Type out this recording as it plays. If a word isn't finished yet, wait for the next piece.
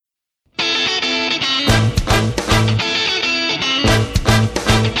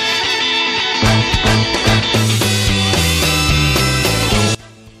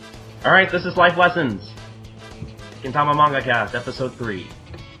Alright, this is Life Lessons. Gintama Manga Cast, Episode 3.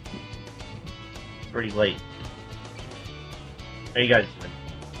 Pretty late. How you guys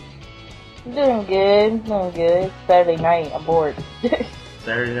Doing good. Saturday night, I'm bored.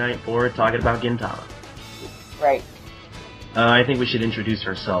 Saturday night, bored, talking about Gintama. Right. I think we should introduce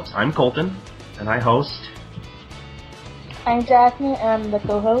ourselves. I'm Colton, and I host. I'm Jasmine, and I'm the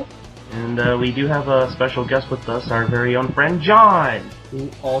co-host. And we do have a special guest with us, our very own friend John. Who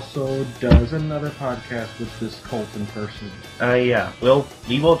also does another podcast with this Colton person. Yeah. We'll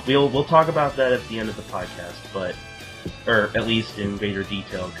talk about that at the end of the podcast, or at least in greater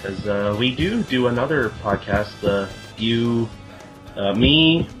detail, because we do another podcast.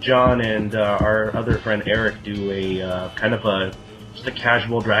 Me, John, and our other friend Eric do a kind of just a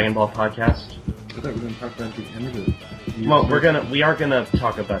casual Dragon Ball podcast. I thought we were going to talk about the end of it. Well, we are gonna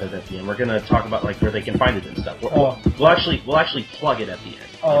talk about it at the end. We're gonna talk about like where they can find it and stuff. We'll actually plug it at the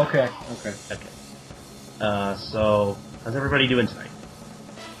end. Oh, okay. So how's everybody doing tonight?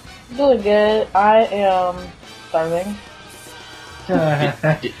 Doing good. I am starving.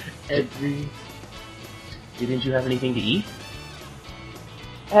 Didn't you have anything to eat?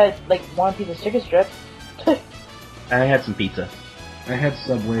 I had like one piece of chicken strip. I had some pizza. I had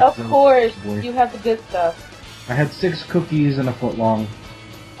Subway. Of course, you have the good stuff. I had 6 cookies and a foot long.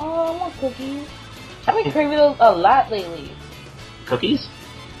 Oh, I want cookies. I've been craving those a lot lately. Cookies?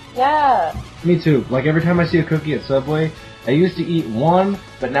 Yeah. Me too. Like every time I see a cookie at Subway, I used to eat 1,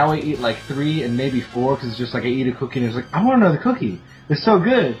 but now I eat like 3 and maybe 4 because it's just like I eat a cookie and it's like, I want another cookie. It's so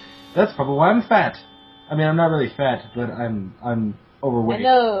good. That's probably why I'm fat. I mean, I'm not really fat, but I'm overweight. I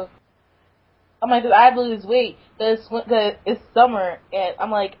know. I'm like, I have to lose weight because it's summer and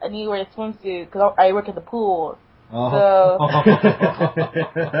I'm like, I need to wear a swimsuit because I work at the pool. Oh. So.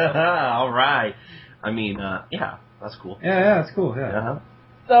 All right. I mean, yeah, that's cool. Yeah, that's cool. Yeah. Uh-huh.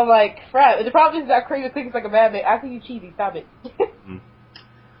 So I'm like, crap. The problem is that I crave the things like a bad bit. I think you cheesy. Stop it.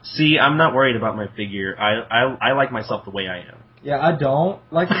 See, I'm not worried about my figure. I like myself the way I am. Yeah, I don't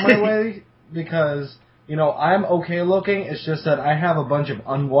like my way because, you know, I'm okay looking. It's just that I have a bunch of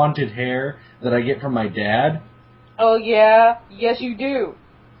unwanted hair that I get from my dad. Oh, yeah? Yes, you do.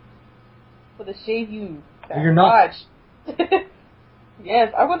 I'm going to shave you. You're not.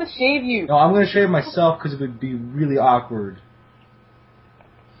 Yes, I'm going to shave you. No, I'm going to shave myself because it would be really awkward.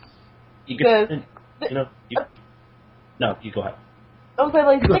 You could, no, you go ahead. I was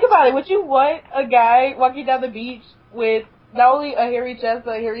like, think about it. Would you want a guy walking down the beach with not only a hairy chest,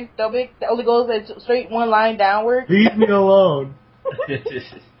 but a hairy stomach that only goes a straight one line downward? Leave me alone.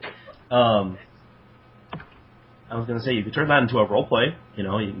 I was gonna say you could turn that into a role play. You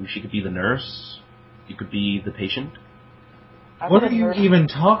know, she could be the nurse. You could be the patient. What are you even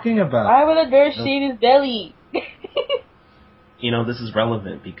talking about? Why would a nurse shave his belly? You know, this is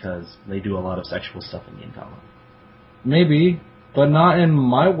relevant because they do a lot of sexual stuff in Gintama. Maybe, but not in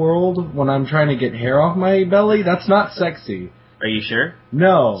my world. When I'm trying to get hair off my belly, that's not sexy. Are you sure?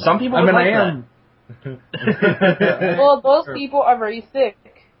 No. Some people I mean, like I am. Well, those people are very sick.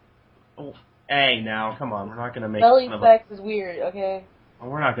 Oh, hey, now, come on. We're not going to make belly fun of... sex is weird, okay?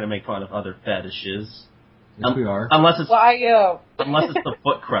 We're not going to make fun of other fetishes. Yes, we are. Unless it's Unless it's the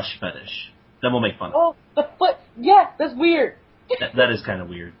foot crush fetish. Then we'll make fun of it. Oh, the foot. Yeah, that's weird. That is kind of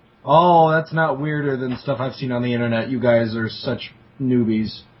weird. Oh, that's not weirder than stuff I've seen on the internet. You guys are such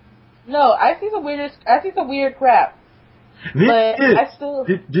newbies. No, I see some weird crap.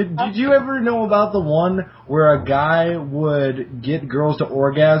 Did you ever know about the one where a guy would get girls to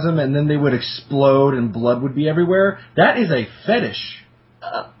orgasm and then they would explode and blood would be everywhere? That is a fetish.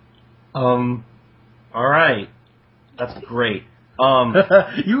 All right. That's great.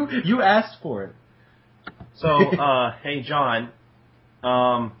 You asked for it. So, hey, John,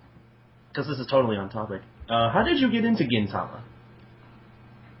 because this is totally on topic, how did you get into Gintama?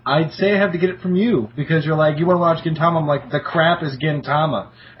 I'd say I have to get it from you, because you're like, you want to watch Gintama? I'm like, the crap is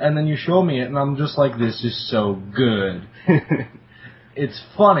Gintama. And then you show me it, and I'm just like, this is so good. It's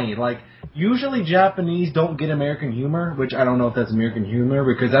funny. Like, usually Japanese don't get American humor, which I don't know if that's American humor,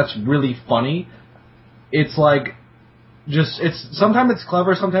 because that's really funny. It's like, sometimes it's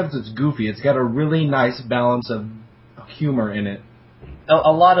clever, sometimes it's goofy. It's got a really nice balance of humor in it.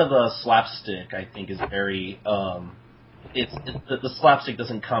 A lot of the slapstick, I think, is very, the slapstick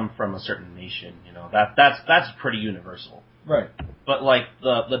doesn't come from a certain nation, you know. That's pretty universal. Right. But, like,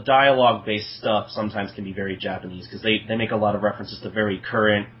 the dialogue-based stuff sometimes can be very Japanese, because they make a lot of references to very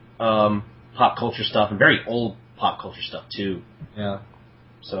current pop culture stuff, and very old pop culture stuff, too. Yeah.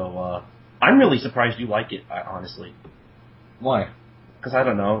 So, I'm really surprised you like it, honestly. Why? Because I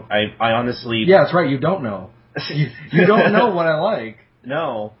don't know. I honestly... Yeah, that's right, you don't know. You don't know what I like.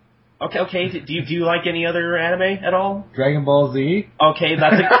 No. Okay. Do you like any other anime at all? Dragon Ball Z. Okay,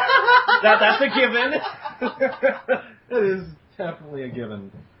 that's a given. That is definitely a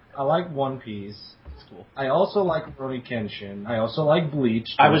given. I like One Piece. It's cool. I also like Rurouni Kenshin. I also like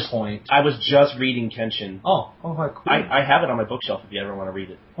Bleach. I was just reading Kenshin. Oh, cool. I have it on my bookshelf if you ever want to read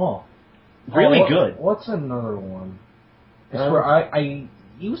it. Oh. Really good. What's another one? It's where I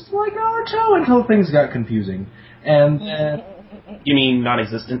used to like Naruto until things got confusing. And You mean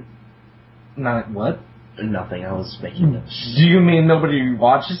non-existent? Not what? Nothing. I was making this. Do you mean nobody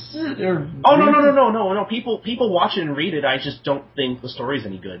watches it? Or Oh no! People watch it and read it. I just don't think the story's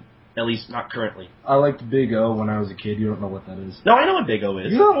any good. At least not currently. I liked Big O when I was a kid. You don't know what that is. No, I know what Big O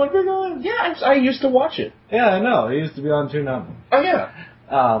is. You don't know what Big O is? Yeah, I used to watch it. Yeah, I know. It used to be on Toonami. Oh yeah.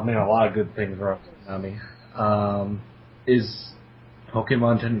 Man, a lot of good things were on Toonami. Is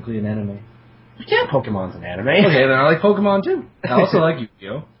Pokemon technically an anime? Yeah, Pokemon's an anime. Okay, then I like Pokemon too. I also like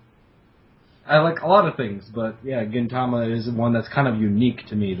Yu-Gi-Oh! I like a lot of things, but yeah, Gintama is one that's kind of unique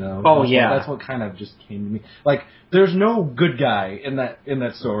to me, though. Oh, yeah. That's what kind of just came to me. Like, there's no good guy in that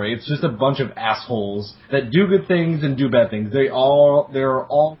story. It's just a bunch of assholes that do good things and do bad things. They're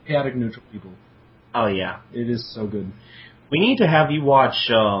all chaotic neutral people. Oh yeah. It is so good. We need to have you watch.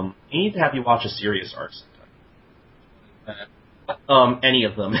 A serious arc sometime. Any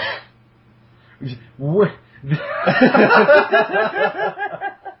of them. What?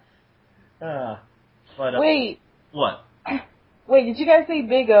 Wait. What? Wait, did you guys say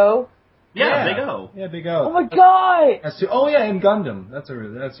Big O? Yeah, Big O. Yeah, Big O. Oh my god! Oh yeah, and Gundam. That's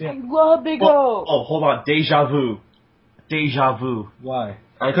yeah. I love Big O. Oh, hold on. Deja vu. Why?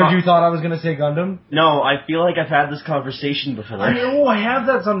 I Because you thought I was gonna say Gundam? No, I feel like I've had this conversation before. I have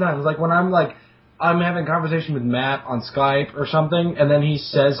that sometimes. Like when I'm having a conversation with Matt on Skype or something, and then he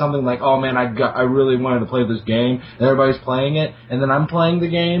says something like, "Oh man, I really wanted to play this game," and everybody's playing it, and then I'm playing the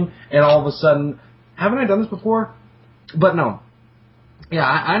game, and all of a sudden, haven't I done this before? But no. Yeah,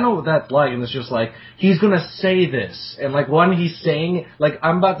 I know what that's like, and it's just like, he's gonna say this, and like when he's saying, like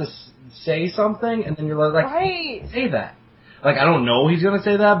I'm about to say something, and then you're like, right. Say that. Like I don't know he's gonna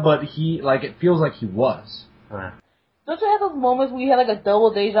say that, but it feels like he was. Right. Don't you have those moments where you had like a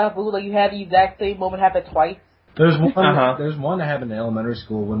double deja vu, like you had the exact same moment happen twice? There's one. There's one that happened in elementary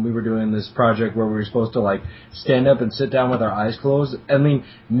school when we were doing this project where we were supposed to like stand up and sit down with our eyes closed. I mean,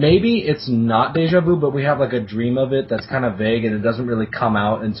 maybe it's not deja vu, but we have like a dream of it that's kind of vague and it doesn't really come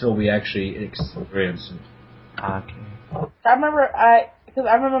out until we actually experience it. Okay. I remember I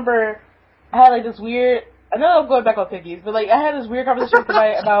had like this weird. I know I'm going back on cookies, but like I had this weird conversation with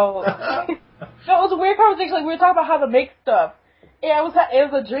somebody about. No, it was a weird conversation. Like we were talking about how to make stuff, and it was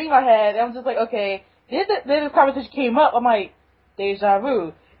a dream I had. And I was just like, okay. Then this conversation came up. I'm like, deja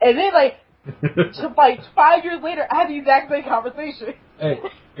vu. And then like 5 years later, I had the exact same conversation. Hey,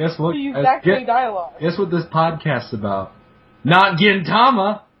 guess what? The exact same dialogue. Guess what this podcast's about? Not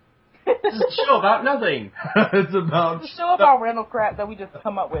Gintama. This is a show about nothing. It's about It's a show about random crap that we just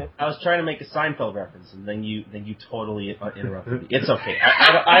come up with. I was trying to make a Seinfeld reference, and then you totally interrupted me. It's okay.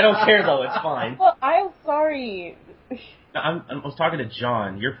 I don't care though. It's fine. Well, I'm sorry. I was talking to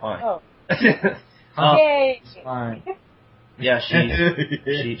John. You're fine. Oh. Yay. It's fine. Yeah,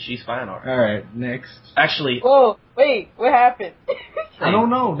 she's fine. All right, next. Actually. Whoa, wait, what happened? I don't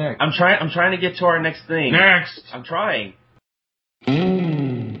know. Next. I'm trying to get to our next thing. Next. I'm trying.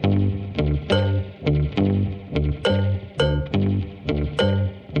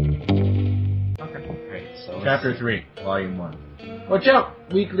 Chapter 3, Volume 1. Watch out!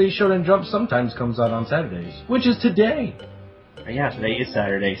 Weekly Shonen Jump sometimes comes out on Saturdays, which is today. Yeah, today is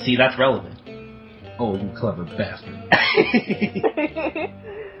Saturday. See, that's relevant. Oh, you clever bastard.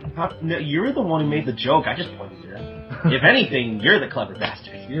 No, you're the one who made the joke. I just pointed it out. If anything, you're the clever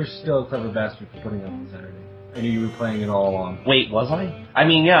bastard. You're still a clever bastard for putting it on Saturday. And you were playing it all along. Wait, was I? I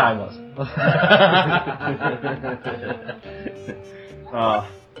mean, yeah, I was.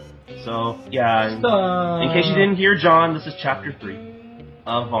 So, yeah, in case you didn't hear John, this is Chapter 3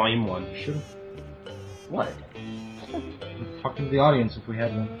 of Volume 1. Should've What? talking to the audience if we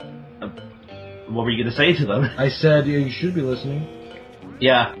had one. What were you going to say to them? I said you should be listening.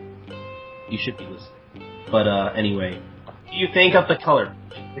 Yeah, you should be listening. But, anyway, what do you think of the color?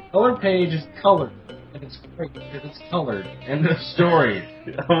 The color page is colored. And it's great because it's colored. End of story.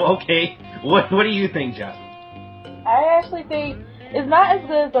 Okay, what do you think, Jasmine? I actually think it's not as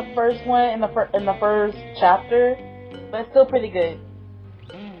good as the first one in the first chapter, but it's still pretty good.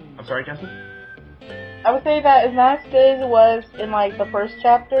 I'm sorry, Jasmine? I would say that it's not as good as it was in like the first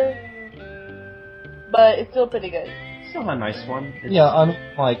chapter, but it's still pretty good. Still a nice one. It's yeah,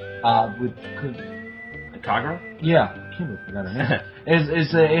 like with the Kagura? Yeah, can't believe I forgot her name.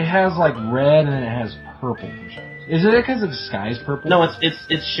 It has like red and it has purple for some reason. Is it because the sky's purple? No, it's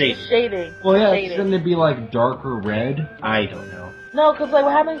shading. Shading. Well, yeah, Shading. shouldn't it be like darker red? I don't know. No, because like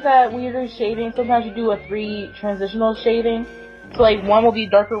what happens is that when you do shading, sometimes you do a 3 transitional shading. So like one will be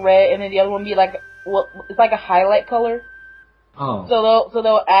darker red, and then the other one will be like it's like a highlight color. Oh. So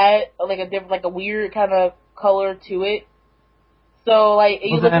they'll add like a different, like a weird kind of color to it. So like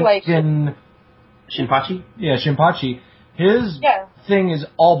it looks like Shinpachi? Yeah, Shinpachi. His thing is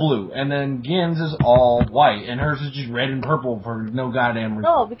all blue, and then Gin's is all white, and hers is just red and purple for no goddamn reason.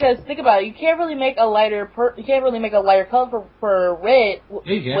 No, because think about it, you can't really make a lighter color for red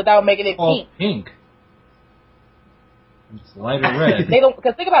without making it pink. Pink. It's lighter red. They don't,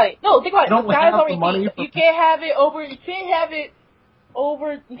 because think about it. No, think about it. Don't The sky's have already the money pink. for- You can't have it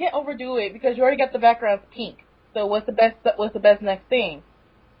over. You can't overdo it because you already got the background pink. So what's the best next thing?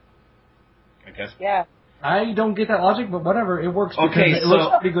 I guess. Yeah. I don't get that logic, but whatever, it works because Okay, it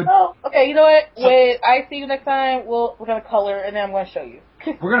looks pretty good. No, okay, you know what? When I see you next time, we're gonna color and then I'm gonna show you.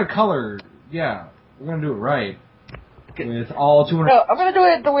 We're gonna color, yeah. We're gonna do it right. With all 200... No, I'm gonna do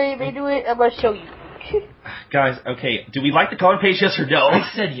it the way they do it. I'm gonna show you. Guys, okay, do we like the color page, yes or no? I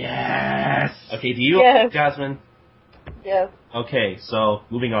said yes! Okay, do you, Yes. Jasmine? Yes. Okay, so,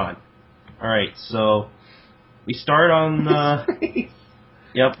 moving on. Alright, so, we start on,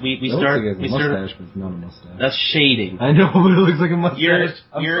 yep, we start, It looks like a mustache, but it's not a mustache. that's shading. I know, but it looks like a mustache.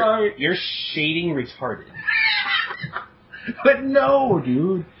 You're shading retarded. But no,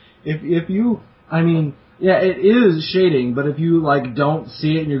 dude. If you, I mean, yeah, it is shading, but if you, like, don't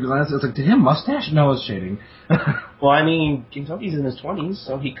see it in your glasses, it's like, did him mustache? No, it's shading. Well, I mean, Kentucky's in his 20s,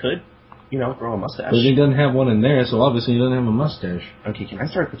 so he could, grow a mustache. But he doesn't have one in there, so obviously he doesn't have a mustache. Okay, can I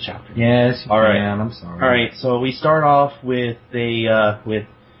start the chapter? Yes, you All right. can. I'm sorry. Alright, so we start off with a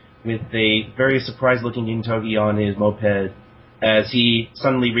very surprised-looking Gintogi on his moped as he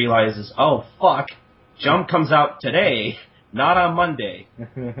suddenly realizes, oh, fuck, Jump comes out today, not on Monday.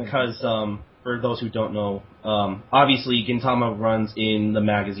 Because, for those who don't know, obviously Gintama runs in the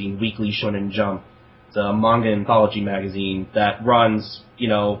magazine Weekly Shonen Jump. It's a manga anthology magazine that runs,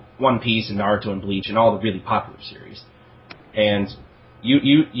 One Piece and Naruto and Bleach and all the really popular series. And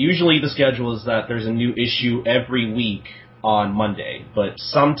usually the schedule is that there's a new issue every week on Monday, but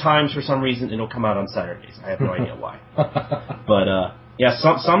sometimes for some reason it'll come out on Saturdays. I have no idea why. But yeah,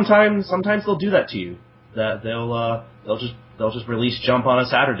 sometimes they'll do that to you. That they'll just release Jump on a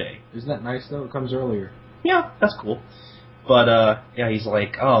Saturday. Isn't that nice though? It comes earlier. Yeah, that's cool. But yeah, he's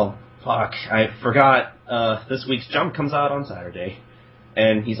like, oh fuck, I forgot this week's Jump comes out on Saturday,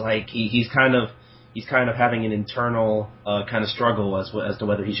 and he's like he's kind of having an internal kind of struggle as to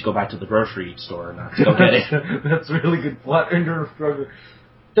whether he should go back to the grocery store or not to go get it. That's a really good plot. Internal struggle.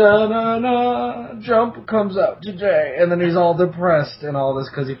 Da-na-na, Jump comes out today, and then he's all depressed and all this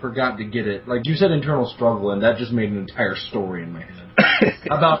because he forgot to get it. Like, you said internal struggle, and that just made an entire story in my head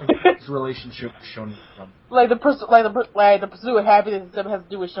about his relationship with Shonen Jump. Like the pursuit of happiness has to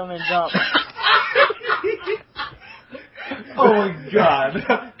do with Shonen Jump. Oh my god.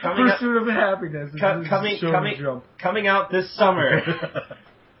 Pursuit of happiness. Coming out this summer.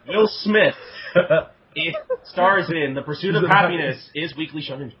 Will Smith stars in The Pursuit of Happiness is Weekly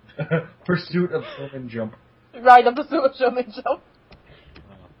Shonen Jump. Pursuit of Shonen Jump. Right, the pursuit of Shonen Jump.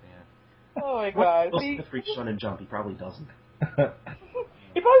 Oh man. Oh my god. Will Smith reached Shonen Jump? He probably doesn't. He probably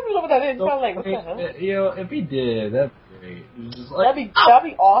doesn't know what that is. He's probably like, what the hell? If he did, that'd be great. Just like, that'd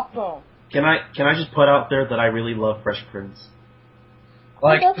be awesome. Can I just put out there that I really love Fresh Prince?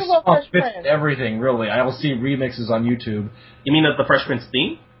 Like, Who doesn't love Fresh Prince? everything, really. I will see remixes on YouTube. You mean the Fresh Prince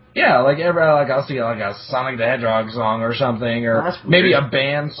theme? Yeah, I'll see like a Sonic the Hedgehog song or something, or maybe a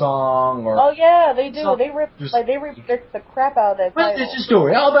band song, or... Oh yeah, they do. So, They rip the crap out of that Well, title. it's a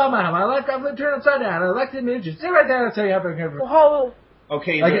story all about my home. I'm turned upside down. I like the ninjas. Sit right there and tell you how So how...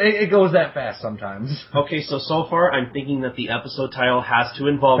 Okay. Like, it goes that fast sometimes. Okay, so far I'm thinking that the episode title has to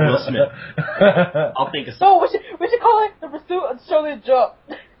involve Will Smith. I'll think of something. No, we should call it The Pursuit of Shonen Jump.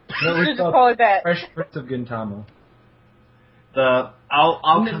 No, we should just call it that. Fresh Prince of Gintama. That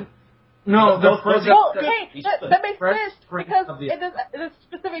makes sense because in this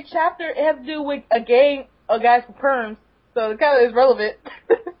specific chapter it has to do with a gang of guys with perms, so it kind of is relevant.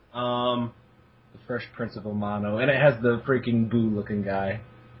 The Fresh Prince of Amano, and it has the freaking Boo-looking guy.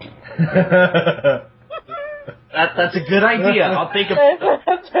 That's a good idea. I'll think of.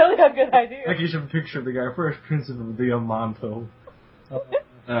 That's really a good idea. Like you should picture the guy, Fresh Prince of the Amanto.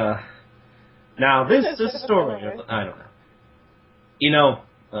 Now this story, I don't know.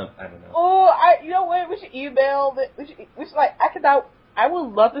 I don't know. Oh, you know what? We should email. We should I would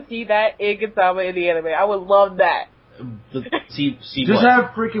love to see that in Gintama in the anime. I would love that. See Just what?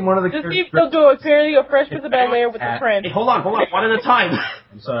 have freaking one of the Just characters. keep doing apparently a Fresh Prince of Bel-Air with the prince. Hey, hold on, one at a time.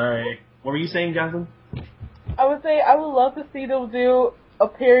 I'm sorry. What were you saying, Jasmine? I would say I would love to see them do a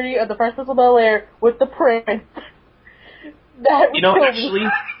parody of the Fresh Prince of Bel-Air with the prince. That would kill me. Actually,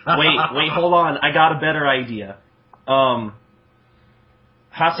 wait, hold on. I got a better idea. Hasegawa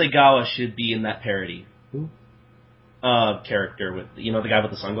should be in that parody. Who? Character with, the guy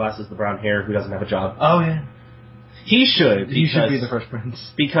with the sunglasses, the brown hair, who doesn't have a job. Oh yeah. He should. He should be the Fresh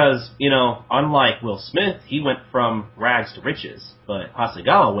Prince. Because, unlike Will Smith, he went from rags to riches, but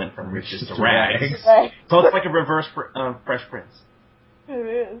Hasegawa went from riches to rags. Right. So it's like a reverse Fresh Prince.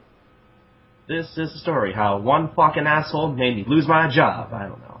 It is. This is the story, how one fucking asshole made me lose my job. I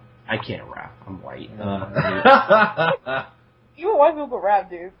don't know. I can't rap. I'm white. Even white people can rap,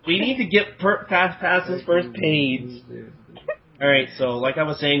 dude. We need to get past his first page. Alright, so like I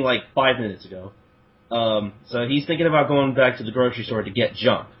was saying like 5 minutes ago, so he's thinking about going back to the grocery store to get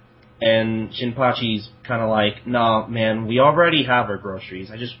Jump. And Shinpachi's kind of like, nah, man, we already have our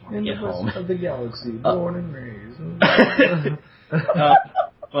groceries. I just want to get home. Of the galaxy, born and raised.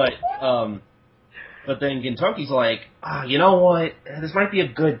 But then Gintoki's like, you know what? This might be a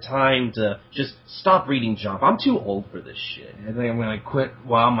good time to just stop reading Jump. I'm too old for this shit. I think I'm gonna quit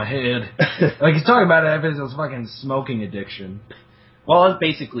while I'm ahead. Like he's talking about it as his fucking smoking addiction. Well, that's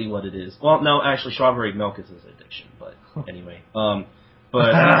basically what it is. Well, no, actually, strawberry milk is his addiction. But anyway, but he's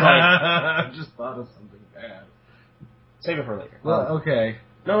like, I just thought of something bad. save it for later. Well, okay.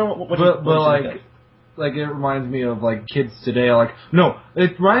 No, what like it reminds me of like kids today. Like no,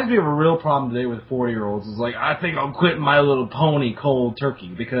 it reminds me of a real problem today with 40-year-olds. It's like I think I'm quitting My Little Pony cold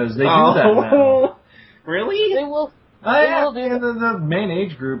turkey because they do that now. Really? They will. Yeah, will do the main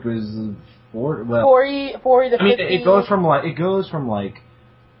age group is 40. Well, 40 to 50. I mean, it goes from like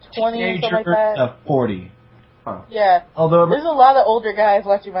 20 and stuff like that. to 40. Huh. Yeah. Although There's a lot of older guys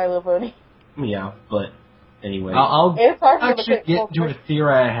watching My Little Pony. Yeah, but anyway. I'll It's hard for actually them to get to a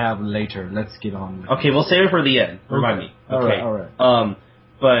theory I have later. Let's get on with it. Okay, we'll save it for the end. Remind me. Okay. All right.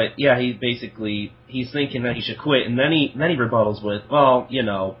 But yeah, he's thinking that he should quit, and then he rebuttals with, well,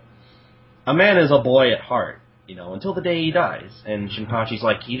 a man is a boy at heart, until the day he dies. And Shinpachi's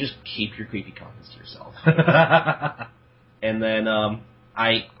like, you just keep your creepy comments to yourself. And then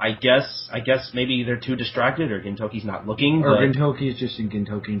I guess maybe they're too distracted, or Gintoki's not looking. Or Gintoki's just in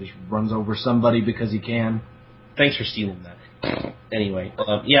Gintoki and just runs over somebody because he can. Thanks for stealing that. Anyway,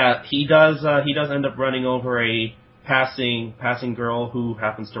 yeah, he does end up running over a passing girl who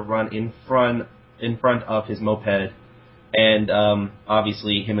happens to run in front of his moped, and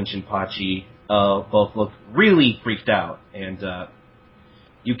obviously him and Shinpachi both look really freaked out, and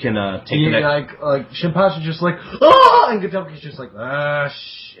you can take the next... like Shinpachi's just like, ah, and Gintoki's just like,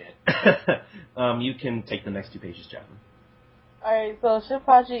 shit. You can take the next 2 pages, Jasmine. Alright, so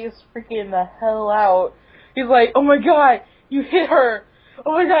Shinpachi is freaking the hell out. He's like, oh my god, you hit her.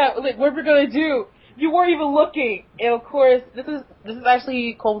 Oh my god, like, what are we gonna do? You weren't even looking. And of course, this is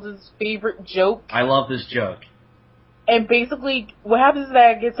actually Colton's favorite joke. I love this joke. And basically, what happens is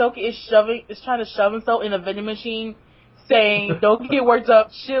that Gintoki is trying to shove himself in a vending machine, saying, don't get worked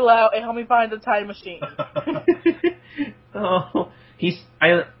up, chill out, and help me find the time machine.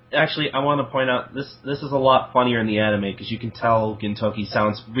 I want to point out, this is a lot funnier in the anime, because you can tell Gintoki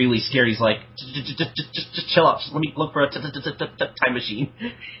sounds really scared. He's like, just chill out, just let me look for a time machine.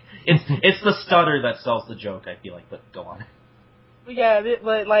 It's the stutter that sells the joke, I feel like, but go on. Yeah,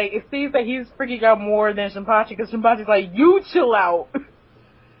 but like, it seems that he's freaking out more than Shinpachi, because Shinpachi's like, you chill out!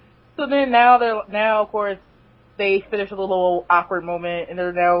 So then now, of course, they finish a little awkward moment, and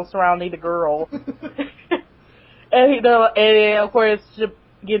they're now surrounding the girl. and of course,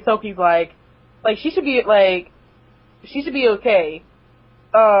 Gintoki's like she should be okay.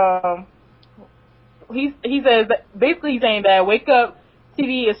 He says that, basically he's saying that Wake Up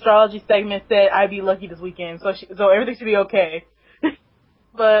TV astrology segment said I'd be lucky this weekend, so everything should be okay.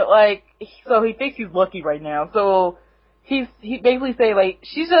 But so he thinks he's lucky right now. So he basically say like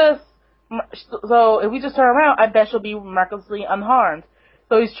so if we just turn around, I bet she'll be miraculously unharmed.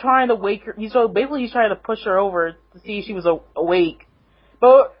 So he's trying to wake her. He's trying to push her over to see if she was awake.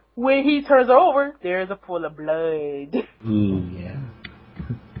 But when he turns her over, there's a pool of blood. Ooh, yeah.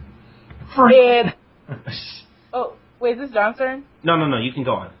 And oh, wait, is this John's turn? No, you can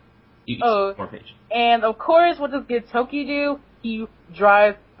go on. You can more page. And of course, what does Gintoki do? He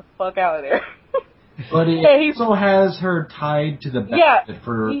drives the fuck out of there. But he also has her tied to the bed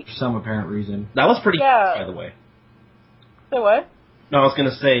for some apparent reason. That was pretty fast, by the way. Say what? No, I was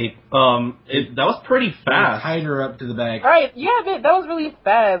gonna say, that was pretty fast. Tied her up to the bag. Right, yeah, that was really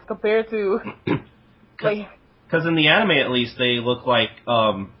fast compared to, Because Because in the anime, at least, they look like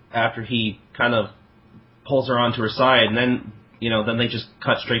after he kind of pulls her onto her side, and then then they just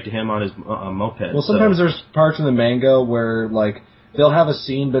cut straight to him on his moped. Well, sometimes there's parts in the manga where like they'll have a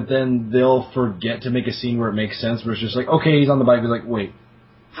scene, but then they'll forget to make a scene where it makes sense. Where it's just like, okay, he's on the bike. He's like, wait,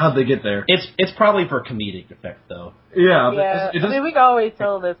 how'd they get there? It's probably for comedic effect, though. Yeah, Yeah, I mean, we can always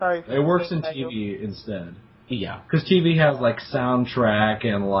tell this. Sorry. It works in TV instead. Yeah. Because TV has, like, soundtrack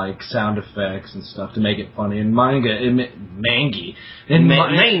and, like, sound effects and stuff to make it funny. In manga, in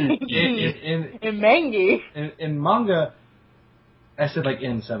manga, I said, like,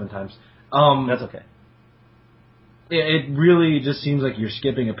 in 7 times. That's okay. It really just seems like you're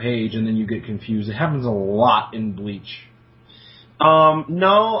skipping a page and then you get confused. It happens a lot in Bleach.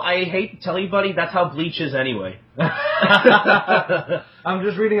 No, I hate to tell you, buddy, that's how Bleach is anyway. I'm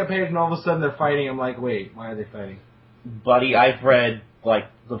just reading a page and all of a sudden they're fighting. I'm like, wait, why are they fighting? Buddy, I've read, like,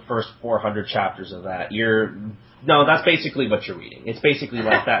 the first 400 chapters of that. No, that's basically what you're reading. It's basically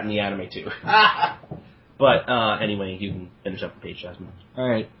like that in the anime, too. But, anyway, you can finish up the page, Jasmine.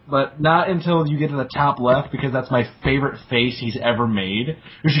 Alright, but not until you get to the top left, because that's my favorite face he's ever made.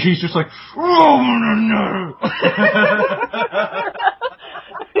 He's just like, oh, no.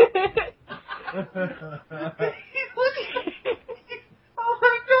 Oh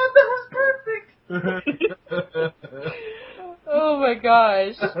my god, that was perfect! Oh my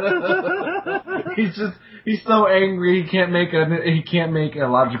gosh. He's so angry he can't make a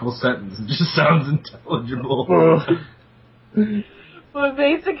logical sentence. It just sounds intelligible. But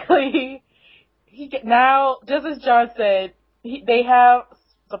basically, now, just as John said, they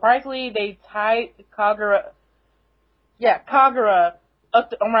tied Kagura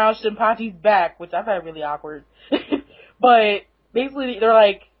up around Shinpachi's back, which I find really awkward. But basically, they're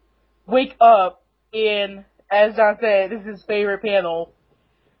like, wake up, and as John said, this is his favorite panel.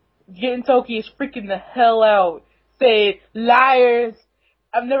 Toki is freaking the hell out, saying, liars,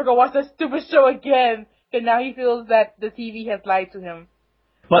 I'm never gonna watch that stupid show again, and now he feels that the TV has lied to him.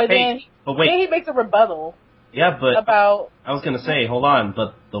 But wait. Then he makes a rebuttal. Yeah, but about... I was gonna say, hold on,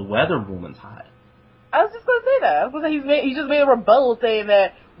 but the weather woman's hot. I was just gonna say that. I was gonna say he just made a rebuttal saying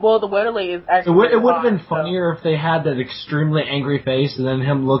that, well, the weather lady is actually... It would have been funnier if they had that extremely angry face and then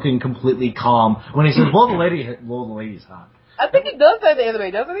him looking completely calm when he says, well, the lady's hot. I think he does say the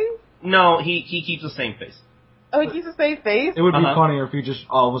anime, doesn't he? No, he keeps the same face. Oh, he keeps the same face? It would be funnier if he just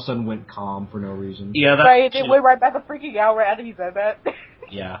all of a sudden went calm for no reason. Yeah, that's right. It went right back to freaking out right after he said that.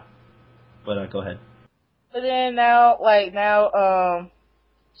 Yeah, but go ahead. But then now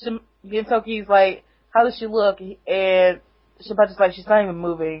Gentoki's like, how does she look? And Shinpachi's like, she's not even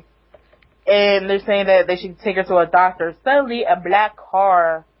moving. And they're saying that they should take her to a doctor. Suddenly, a black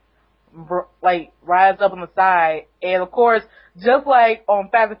car rides up on the side, and of course, just like on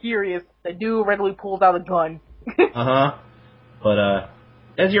Fast and Furious, the dude randomly pulls out a gun. But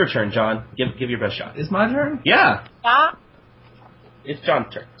it's your turn, John. Give your best shot. It's my turn? Yeah. Yeah. It's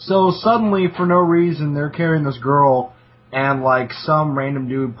John's turn. So suddenly, for no reason, they're carrying this girl, and like some random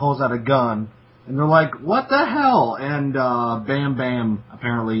dude pulls out a gun, and they're like, "What the hell?" And bam, bam.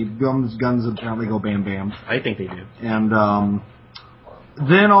 Apparently, guns apparently go bam, bam. I think they do. And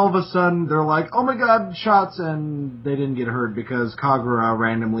then all of a sudden, they're like, oh my god, shots, and they didn't get hurt because Kagura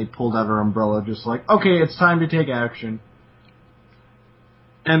randomly pulled out her umbrella, just like, okay, it's time to take action.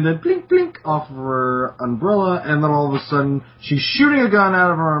 And then blink, blink off of her umbrella, and then all of a sudden, she's shooting a gun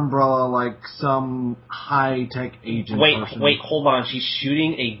out of her umbrella like some high-tech agent person. Wait, hold on. She's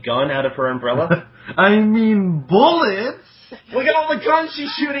shooting a gun out of her umbrella? I mean, bullets! Look at all the guns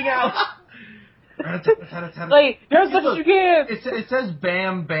she's shooting out! Like, there's what you get. It says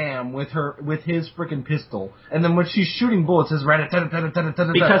 "bam bam" with his freaking pistol, and then when she's shooting bullets, it says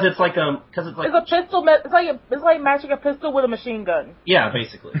 "rat-a-tat-a-tat-a-tat-a-tat." Because it's a pistol. It's like matching a pistol with a machine gun. Yeah,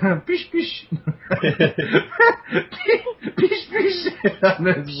 basically. Pish pish. Pish pish on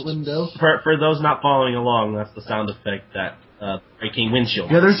his window. For those not following along, that's the sound effect that breaking windshield.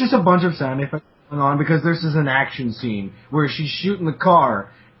 Yeah, there's just a bunch of sound effects going on because this is an action scene where she's shooting the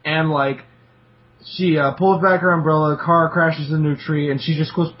car and like. She pulls back her umbrella, the car crashes into a tree, and she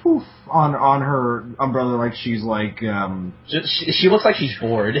just goes poof on her umbrella like she's like... She looks like she's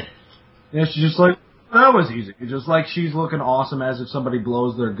bored. Yeah, she's just like, that was easy. It's just like she's looking awesome as if somebody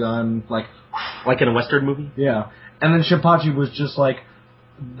blows their gun, like... Like in a Western movie? Yeah. And then Shinpachi was just like,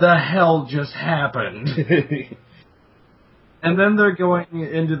 the hell just happened? And then they're going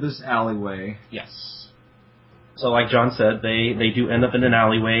into this alleyway. Yes. So like John said, they do end up in an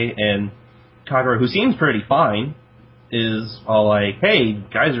alleyway, and... Kagura, who seems pretty fine, is all like, hey,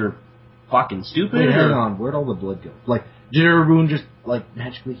 guys are fucking stupid. Wait, hang on. Where'd all the blood go? Like, did her wound just, like,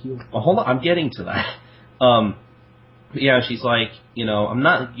 magically heal? Well, hold on. I'm getting to that. Yeah, she's like, you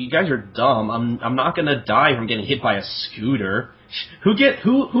guys are dumb. I'm not gonna die from getting hit by a scooter. Who dies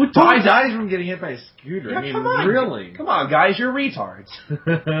from getting hit by a scooter? Yeah, I mean, come on. really? Come on, guys, you're retards.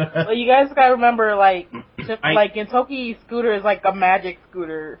 Well, you guys gotta remember, like Gentoki scooter is like a magic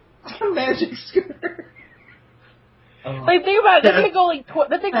scooter. A magic scooter. Like, think about it. This thing go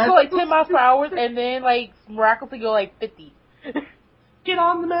like 10 miles per hour, and then like miraculously go like 50. Get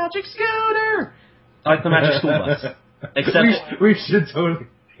on the magic scooter. Like the magic school bus. Except we should totally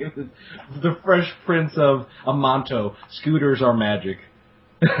the Fresh Prince of Amanto. Scooters are magic.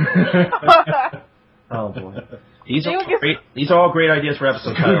 Oh boy, these are all great ideas for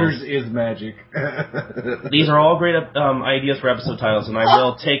episode titles. Scooters is magic. These are all great ideas for episode titles, and I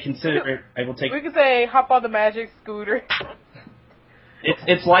will take. We could say hop on the magic scooter.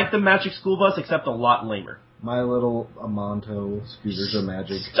 It's like the magic school bus, except a lot lamer. My Little Amanto. Scooters are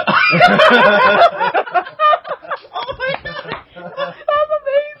magic. Oh my god! That was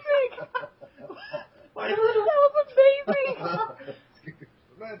amazing! That was amazing!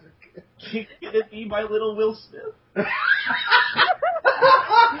 Magic. Can it be My Little Will Smith?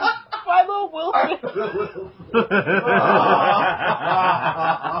 My Little Will Smith.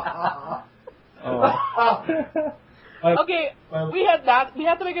 Okay, we have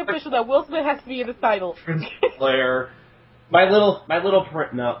to make it official that Will Smith has to be in the title. Blair. My little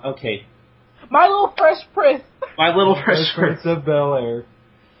no, okay. My Little Fresh Prince. My Little Fresh Prince of Bel-Air.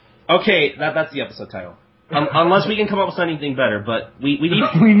 Okay, that's the episode title. Unless we can come up with anything better, but we need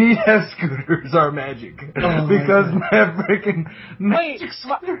we need to have Scooters are magic because my freaking magic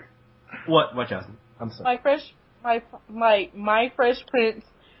scooter. What, Jasmine? I'm sorry. My Fresh Prince.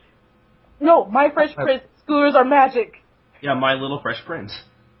 No, My Fresh Prince. Scooters are magic. Yeah, My Little Fresh Prince.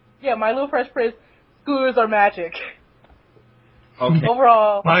 Yeah, My Little Fresh Prince. Scooters are magic. Okay.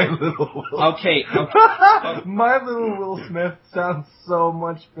 Overall. My Little Will. Okay. My Little Will Smith sounds so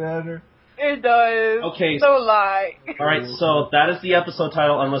much better. It does. Okay. Don't lie. All right, so that is the episode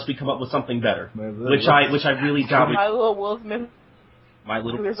title, unless we come up with something better, which I really doubt. My Little Will Smith. My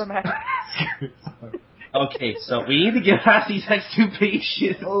Little. Scooters are magic. Okay, so we need to get past these next two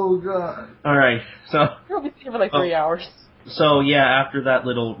pages. Oh god. All right, so We'll be here for like 3 hours. So yeah, after that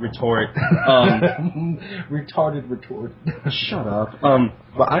little retort, retarded retort. Shut up.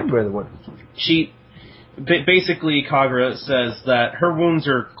 But I'm the one. She basically Kagura says that her wounds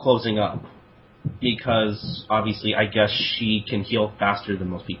are closing up because obviously I guess she can heal faster than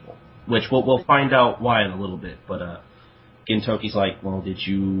most people, which we'll find out why in a little bit. But Gintoki's like, well, did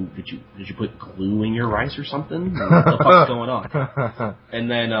you put glue in your rice or something? What the fuck's going on? And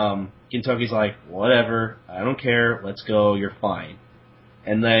then Gintoki's like, whatever, I don't care, let's go, you're fine.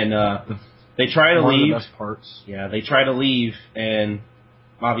 And then they try to leave. One of the best parts. Yeah, they try to leave, and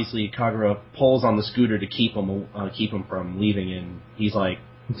obviously Kagura pulls on the scooter to keep him from leaving. And he's like,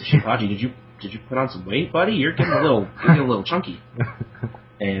 Shinpachi, did you put on some weight, buddy? You're getting a little chunky.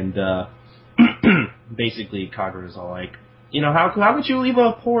 And basically Kagura's all like, how could you leave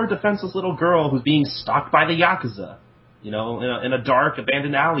a poor defenseless little girl who's being stalked by the Yakuza, in a dark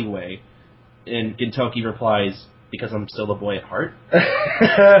abandoned alleyway? And Gintoki replies, because I'm still a boy at heart.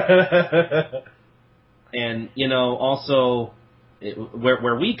 And also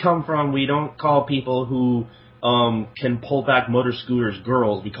where we come from, we don't call people who can pull back motor scooters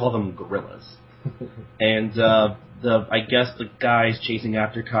girls. We call them gorillas. And I guess the guys chasing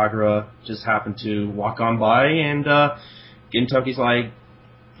after Kagura just happened to walk on by, and Gintoki's like,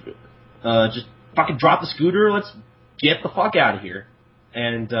 just fucking drop the scooter, let's get the fuck out of here.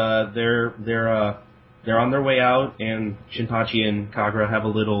 And they're on their way out, and Shinpachi and Kagura have a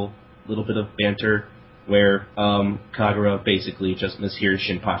little bit of banter where Kagura basically just mishears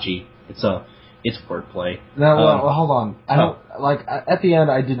Shinpachi. It's wordplay. No, well, hold on. I don't at the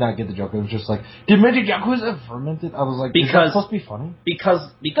end. I did not get the joke. It was just like, did Magic Yakuza fermented? I was like, is that supposed to be funny? Because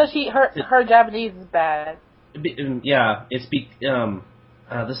her Japanese is bad. Yeah, this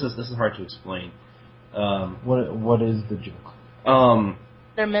is hard to explain. What is the joke?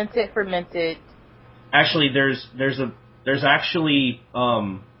 Fermented. Actually, there's actually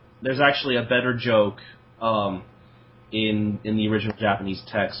a better joke in the original Japanese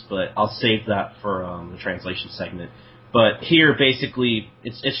text, but I'll save that for the translation segment. But here, basically,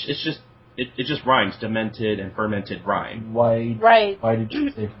 it just rhymes. Demented and fermented rhyme. Why? Right. Why did you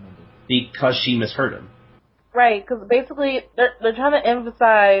say fermented? Because she misheard him. Right, because basically they're trying to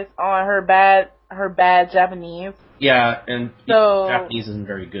emphasize on her bad Japanese. Yeah, and so, Japanese isn't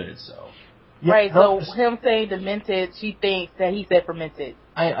very good, so. Yeah, right, so him saying demented, she thinks that he said fermented.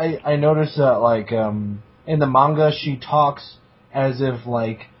 I noticed that in the manga she talks as if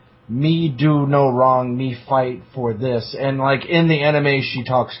me do no wrong, me fight for this. And, like, in the anime, she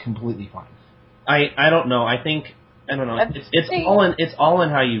talks completely fine. I don't know. I don't know. It's all in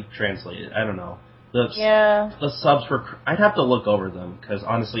how you translate it. I don't know. The subs were. I'd have to look over them because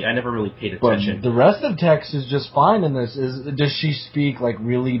honestly, I never really paid attention. But the rest of the text is just fine in this. Does she speak like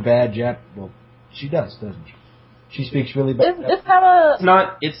really bad Jap? Well, she does, doesn't she? She speaks really bad. It's kind of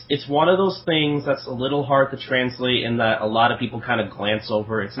not. It's one of those things that's a little hard to translate, and that a lot of people kind of glance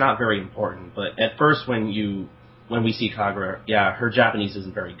over. It's not very important, but at first when we see Kagura, yeah, her Japanese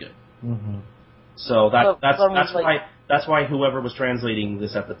isn't very good. Mm-hmm. So that's why whoever was translating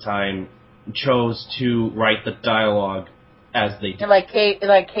this at the time chose to write the dialogue as they did. Like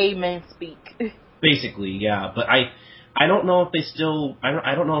cavemen speak. Basically, yeah. But I don't know if they still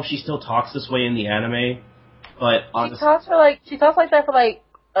I don't know if she still talks this way in the anime. But honestly, she talks like that for like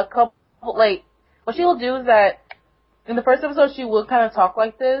a couple. Like what she will do is that in the first episode she will kind of talk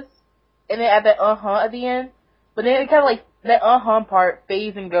like this, and then at that at the end, but then it kind of like that part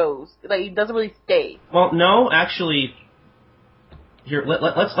fades and goes. Like it doesn't really stay. Well, no, actually. Here,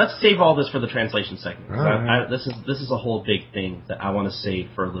 let's save all this for the translation segment. Right. This is a whole big thing that I want to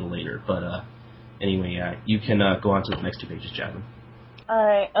save for a little later. But anyway, you can go on to the next 2 pages, Jasmine. All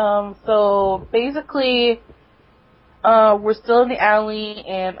right. So basically, we're still in the alley,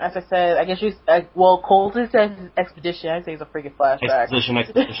 and as I said, I guess Colton says his expedition. I say it's a freaking flashback.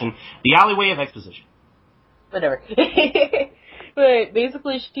 Exposition. The alleyway of exposition. Whatever. But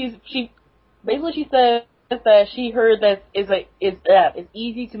basically, she said that she heard that it's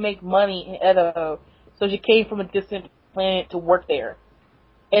easy to make money in Edo, so she came from a distant planet to work there.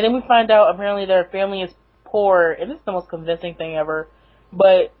 And then we find out apparently their family is poor, and this is the most convincing thing ever.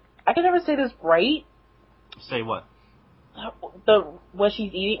 But I can never say this right. Say what? What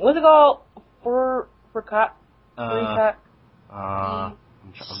she's eating. What's it called? Sake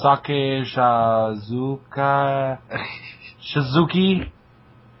Shizuki.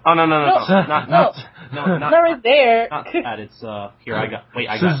 Oh no! Not right there. Not that. It's here. I got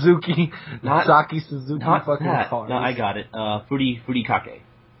Suzuki. Saki Suzuki. Not fucking that. cars. No, I got it. Furikake.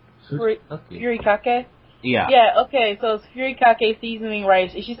 Furikake. Yeah. Yeah. Okay. So it's furikake seasoning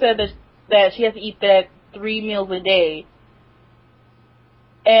rice. She said that she has to eat that 3 meals a day,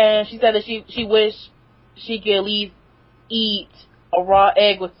 and she said that she wished she could at least eat a raw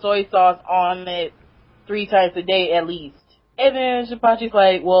egg with soy sauce on it 3 times a day at least. And then Shinpachi's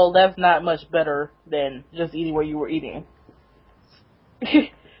like, well, that's not much better than just eating what you were eating.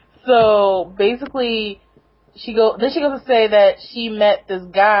 So basically, she goes to say that she met this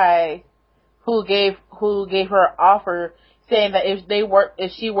guy who gave her an offer, saying that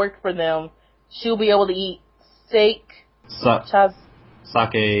if she worked for them, she'll be able to eat sake, chazuki.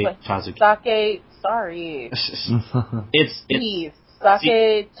 Sake. Sorry, it's sake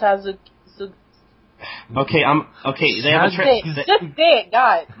chazuki. Okay, They have just say it,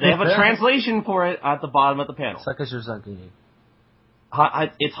 God. They have a translation for it at the bottom of the panel.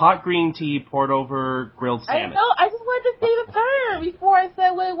 It's hot green tea poured over grilled salmon. I know. I just wanted to say the term before I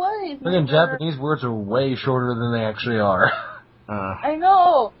said what it was. Again, Japanese words are way shorter than they actually are. I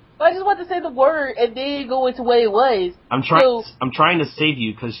know. But I just wanted to say the word and then go into what it was. I'm trying to save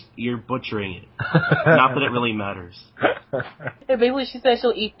you because you're butchering it. Not that it really matters. And basically, she said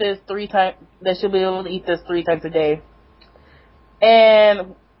she'll eat this 3 times. That she'll be able to eat this 3 times a day.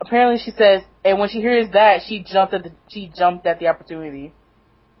 And apparently, she says, and when she hears that, she jumped at the opportunity.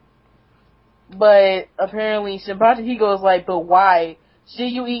 But apparently, Shinpachi, he goes like, but why? Should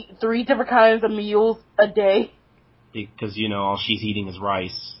you eat 3 different kinds of meals a day? Because all she's eating is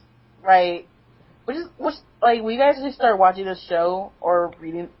rice. Right. Which like, when you guys just start watching this show or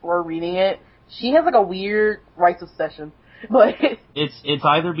reading it, she has like a weird rice obsession. But it's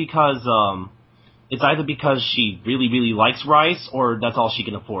either because she really, really likes rice, or that's all she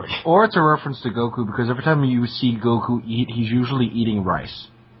can afford. Or it's a reference to Goku, because every time you see Goku eat, he's usually eating rice.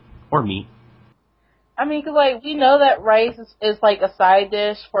 Or meat. I mean, because like, we know that rice is like a side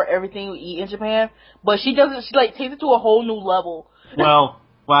dish for everything we eat in Japan, but she like takes it to a whole new level. Well,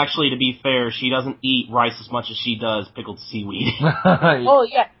 actually, to be fair, she doesn't eat rice as much as she does pickled seaweed. Oh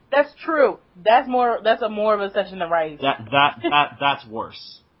yeah, that's true. That's more of a section than rice. That's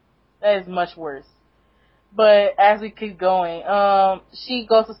worse. That is much worse. But as we keep going, she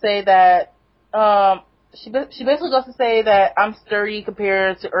goes to say that she basically goes to say that I'm sturdy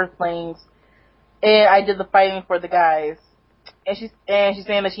compared to Earthlings, and I did the fighting for the guys. And she's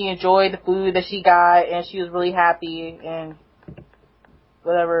saying that she enjoyed the food that she got, and she was really happy and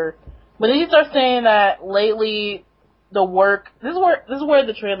whatever. But then she starts saying that lately the work. This is where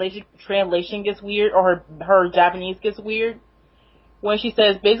the translation gets weird, or her Japanese gets weird. when she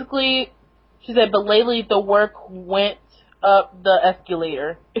says, basically, she said, but lately the work went up the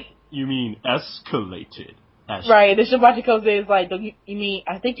escalator. You mean escalated? Right, the Shinpachi comes in and is like, don't you mean,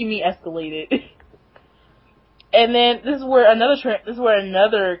 I think you mean escalated. And then this is where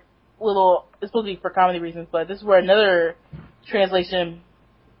another little, it's supposed to be for comedy reasons, but this is where another translation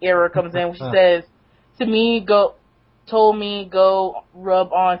error comes in, where she says, told me go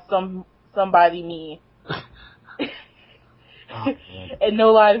rub on somebody me. Oh, and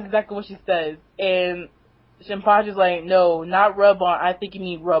no lie, that's exactly what she says. And Shinpachi's like, no, not rub on, I think you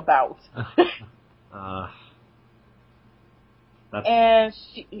mean rub out. And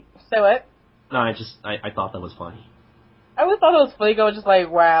she, say what? No, I thought that was funny. I always thought it was funny. I was just like,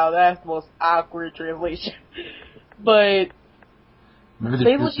 wow, that's the most awkward translation. But maybe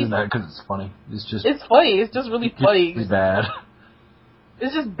they're just doing that because it's funny. It's funny. It's just really funny. It's bad.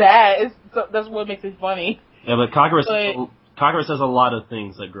 It's just bad. That's what makes it funny. Yeah, but Kagura says a lot of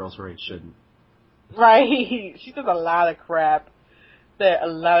things that girls her age shouldn't. Right. She says a lot of crap that a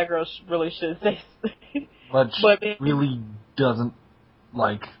lot of girls really should say. But she really doesn't,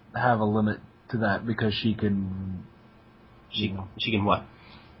 like, have a limit to that because she can... She can what?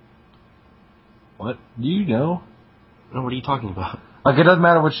 What? Do you know? No, what are you talking about? Like, it doesn't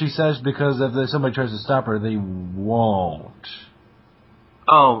matter what she says because if somebody tries to stop her, they won't.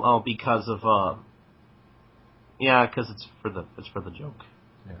 Oh, because of, yeah, because it's for the joke.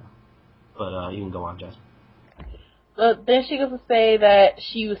 Yeah. But, you can go on, Jasmine. Then she goes to say that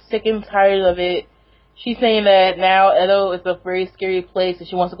she was sick and tired of it. She's saying that now Edo is a very scary place and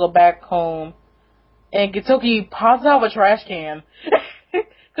she wants to go back home. And Gitoki pops out of a trash can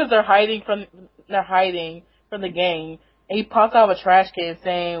because they're hiding from the gang. And he pops out of a trash can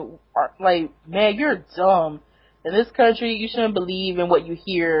saying, like, man, you're dumb. In this country, you shouldn't believe in what you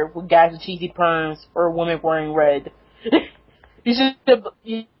hear with guys with cheesy perms or women wearing red. You should,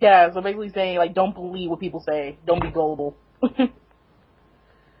 yeah, so basically saying, like, don't believe what people say. Don't be gullible.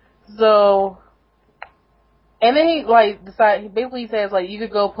 So, and then he, like, he basically says, like, you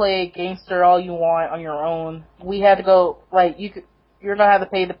could go play gangster all you want on your own. We had to go, like, you're gonna have to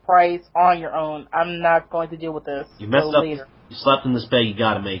pay the price on your own. I'm not going to deal with this. You messed up. Later. You slept in this bed, you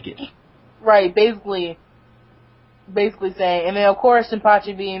gotta make it. Right, basically saying, and then of course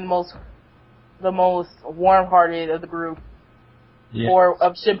Shinpachi being the most warm-hearted of the group, or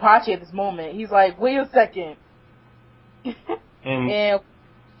of Shinpachi at this moment, he's like, wait a second. and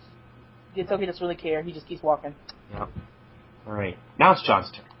Gitoki doesn't really care. He just keeps walking. Yep. All right. Now it's John's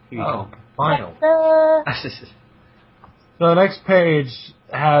turn. Here you go. Final. So the next page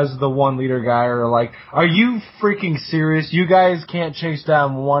has the one leader guy like, are you freaking serious? You guys can't chase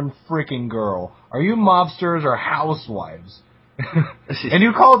down one freaking girl. Are you mobsters or housewives? And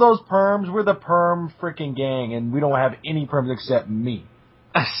you call those perms? We're the perm freaking gang, and we don't have any perms except me.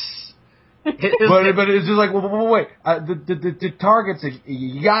 But it's just like, wait. The target's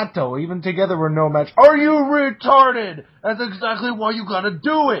Yato. Even together we're no match. Are you retarded? That's exactly why you gotta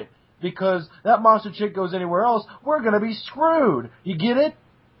do it. Because that monster chick goes anywhere else, we're gonna be screwed. You get it?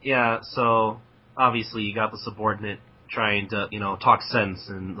 Yeah, so obviously you got the subordinate trying to, talk sense,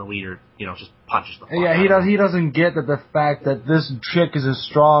 and the leader, just punches the fuck Yeah, he doesn't get that the fact that this chick is as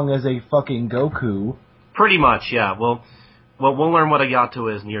strong as a fucking Goku. Pretty much, yeah. Well, we'll learn what a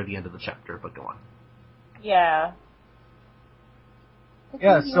Yato is near the end of the chapter, but go on. Yeah.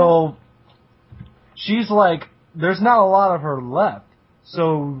 Yeah, so she's like, there's not a lot of her left.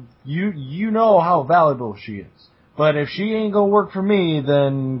 So you know how valuable she is. But if she ain't gonna work for me,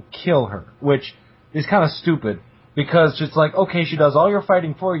 then kill her. Which is kind of stupid. Because it's like, okay, she does all your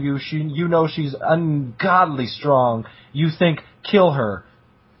fighting for you. You know she's ungodly strong. You think, kill her.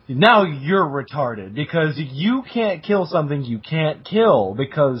 Now you're retarded. Because you can't kill something you can't kill.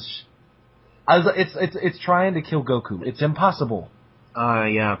 Because it's trying to kill Goku. It's impossible.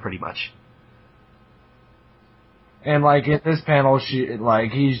 Yeah, pretty much. And like in this panel,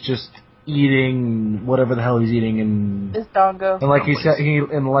 he's just eating whatever the hell he's eating, and it's Dongo. And like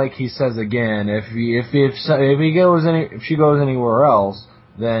he says again, if she goes anywhere else,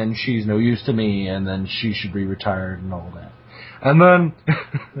 then she's no use to me, and then she should be retired and all that. And then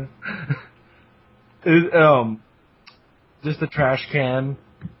just the trash can.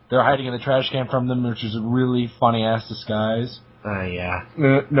 They're hiding in the trash can from them, which is a really funny ass disguise. Yeah.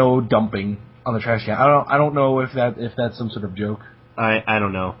 No dumping on the trash can. I don't know if that's some sort of joke. I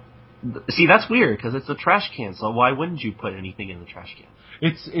don't know. See, that's weird because it's a trash can. So why wouldn't you put anything in the trash can?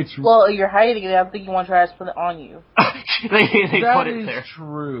 It's well, you're hiding it. I don't think you want trash to put it on you. they put it there. That is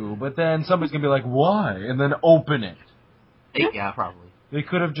true, but then somebody's gonna be like, "Why?" and then open it. Yeah, probably. They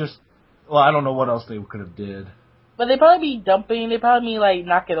could have just. Well, I don't know what else they could have did. But they probably be dumping. They probably mean like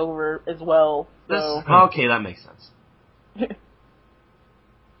knock it over as well. So. Okay, that makes sense.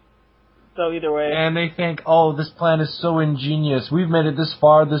 So either way. And they think, oh, this plan is so ingenious. We've made it this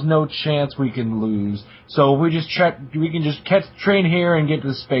far. There's no chance we can lose. So we can just catch the train here and get to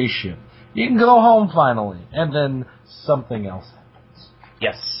the spaceship. You can go home finally. And then something else happens.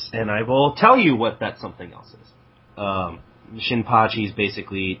 Yes, and I will tell you what that something else is. Shinpachi's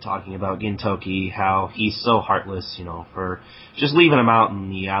basically talking about Gintoki, how he's so heartless, for just leaving him out in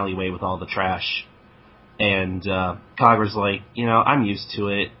the alleyway with all the trash. And Kagura's like, I'm used to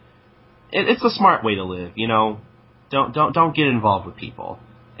it. It's a smart way to live, Don't get involved with people.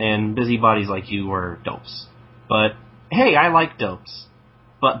 And busybodies like you are dopes. But hey, I like dopes.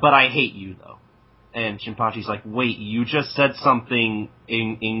 But I hate you though. And Shinpachi's like, wait, you just said something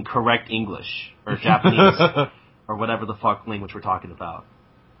in correct English or Japanese or whatever the fuck language we're talking about.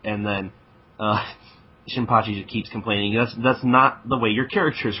 And then Shinpachi just keeps complaining, that's not the way your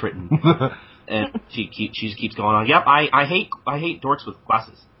character is written. And she just keeps going on. Yep, I hate dorks with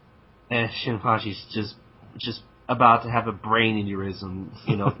glasses. And Shinpachi's just about to have a brain aneurysm,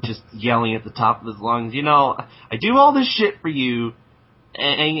 just yelling at the top of his lungs. I do all this shit for you,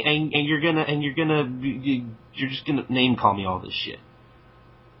 and you're just gonna name call me all this shit.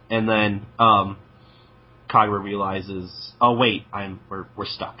 And then Kagura realizes, oh wait, we're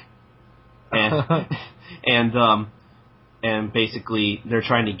stuck. And basically they're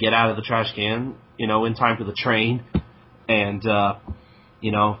trying to get out of the trash can, in time for the train, and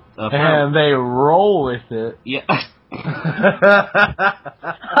and they roll with it. Yeah. I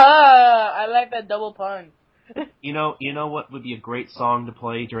like that double pun. You know what would be a great song to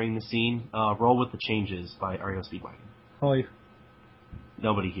play during the scene? Roll with the Changes by REO Speedwagon. Holy.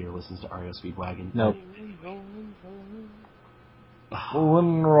 Nobody here listens to REO Speedwagon. Nope.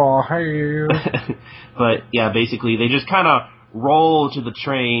 But yeah, basically they just kind of roll to the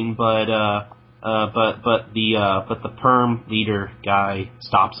train, but the perm leader guy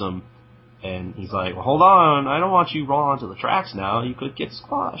stops them, and he's like, "Well, hold on, I don't want you rolling onto the tracks now. You could get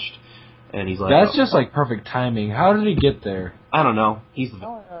squashed." And he's like, "That's just like perfect timing. How did he get there?" I don't know. He's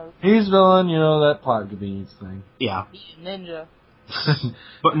villain, that plot convenience thing. Yeah. Ninja.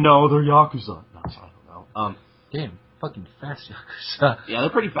 But no, they're Yakuza. No, I don't know. Damn, fucking fast Yakuza. Yeah, they're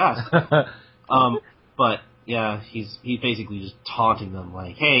pretty fast. But yeah, he's basically just taunting them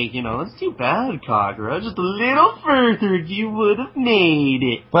like, hey, that's too bad, Kagura. Just a little further, you would have made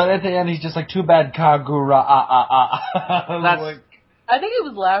it. But at the end, he's just like, too bad, Kagura. That's. I think he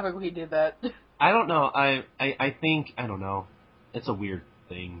was laughing when he did that. I don't know. I think I don't know. It's a weird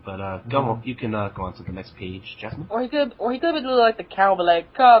thing, but go on. You can go on to the next page, Jasmine. Or he could have been doing like the cow, but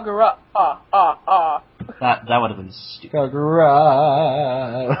like Kagura, That would have been stupid.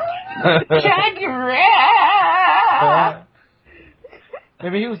 Kagura. Kagura.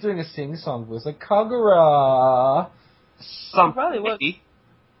 Maybe he was doing a sing-song voice, like Kagura. Something. Probably was.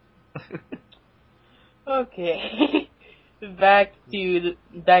 Okay. Back to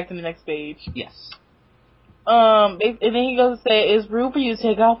the next page. Yes. And then he goes to say, "It's rude for you to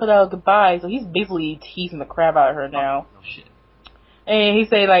take off without a goodbye." So he's basically teasing the crap out of her now. Oh shit. And he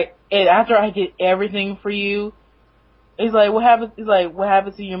say like, "And after I did everything for you," he's like, "What happened?" He's like, "What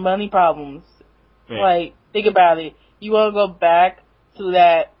happened to your money problems?" Right. Like, think about it. You want to go back to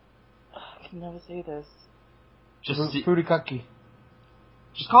that? I can never say this. Furikake.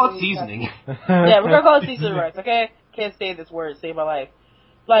 Just call it seasoning. Yeah, we're gonna call it seasoning rice, okay? Can't say this word, save my life.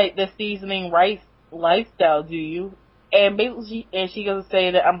 Like the seasoning rice lifestyle, do you? And basically, she goes to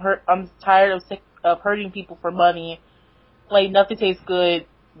say that I'm tired of hurting people for money. Like nothing tastes good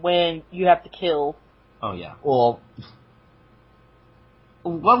when you have to kill. Oh yeah. Well,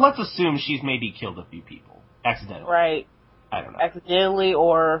 let's assume she's maybe killed a few people accidentally. Right. I don't know. Accidentally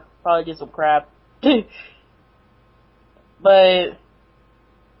or probably just some crap. But.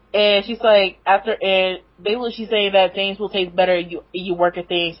 And she's like, and basically she's saying that things will taste better. You work at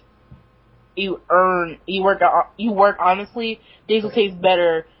things, you work honestly. Things will taste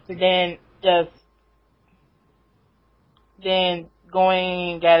better than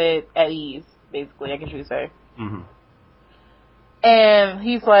going at it at ease. Basically, I guess you could say. Mm-hmm. And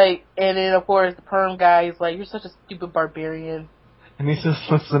he's like, and then of course the perm guy is like, "You're such a stupid barbarian." And he says,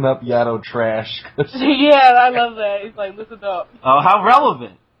 "Listen up, Yato trash." Yeah, I love that. He's like, "Listen up." Oh, how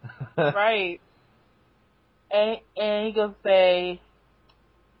relevant. Right. And he goes to say,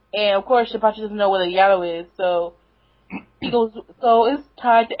 and of course Shinpachi doesn't know what a Yato is, so he goes, so it's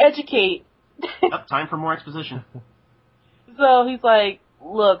time to educate. Yep, time for more exposition. So he's like,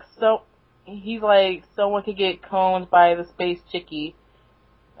 look, he's like, someone could get coned by the space chickie.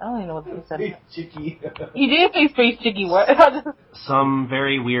 I don't even know what he said. Space Chicky. He did say Space Chicky. What? Some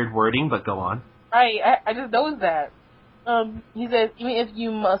very weird wording, but go on. I just noticed that. He says, even if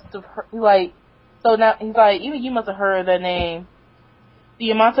you must have heard, like, so now, he's like, even you must have heard the name. The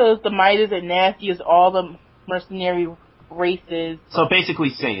Yamato is the mightiest and nastiest of all the mercenary races. So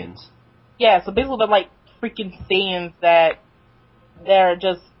basically Saiyans. Yeah, so basically they're like freaking Saiyans that they're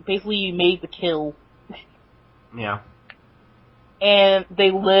just basically made to kill. Yeah. And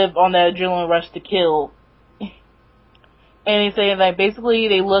they live on the adrenaline rush to kill. And he's saying that basically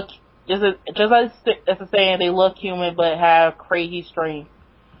they look, just as a saying, they look human but have crazy strength.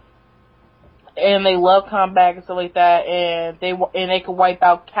 And they love combat and stuff like that, and they can wipe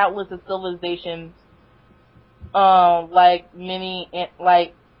out countless of civilizations, like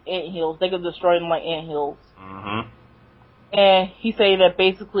anthills. They can destroy them like anthills. Mm-hmm. And he's saying that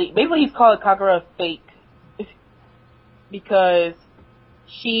basically he's called Kagura fake because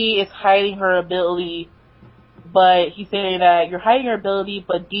she is hiding her ability. But he's saying that you're hiding your ability,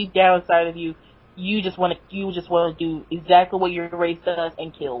 but deep down inside of you, you just want to do exactly what your race does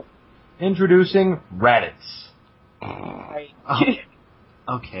and kill. Introducing Raditz. Right.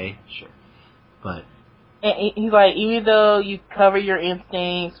 Okay, sure. But and he's like, even though you cover your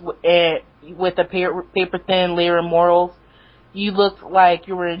instincts with a paper thin layer of morals, you looked like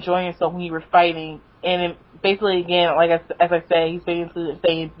you were enjoying yourself when you were fighting. And basically, again, as I say, he's basically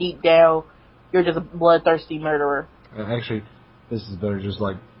saying deep down, you're just a bloodthirsty murderer. Actually, this is better. Just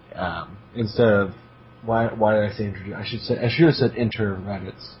like instead of why did I say introduce? I should have said enter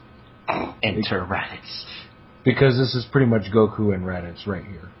Raditz. Enter Raditz. Because this is pretty much Goku and Raditz right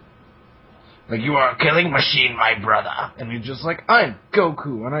here. Like, you are a killing machine, my brother. And he's just like, I'm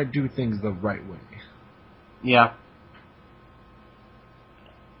Goku, and I do things the right way. Yeah.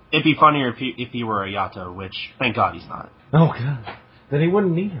 It'd be funnier if he were a Yato, which, thank God he's not. Oh, God. Then he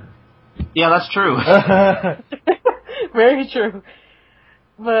wouldn't need her. Yeah, that's true. Very true.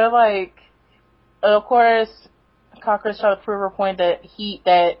 But, like, of course, Conqueror's trying to prove her point that he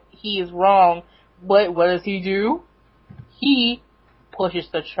is wrong, but what does he do? He pushes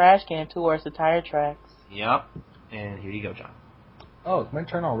the trash can towards the tire tracks. Yep. And here you go, John. Oh, it's my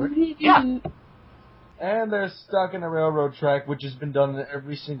turn already? Yeah. And they're stuck in a railroad track, which has been done in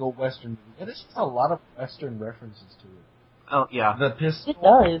every single Western movie. And this has a lot of Western references to it. Oh, yeah. The pistol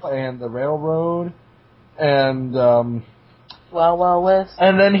It does. and the railroad and Wild Wild West.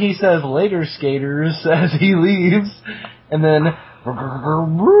 And then he says later skaters as he leaves, and then the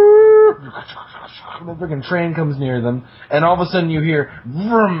freaking train comes near them, and all of a sudden you hear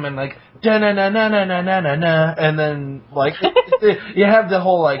vroom and like da na na na na na na na na, and then like you have the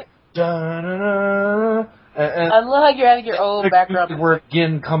whole like da na na. And I love how you're adding your own background. Where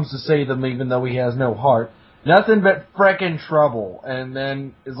Gin comes to save them even though he has no heart. Nothing but frickin' trouble. And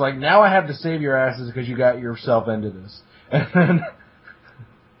then it's like, now I have to save your asses because you got yourself into this. And then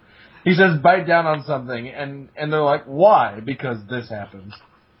he says, bite down on something. And they're like, why? Because this happens.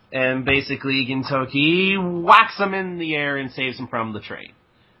 And basically, Gintoki whacks him in the air and saves him from the train.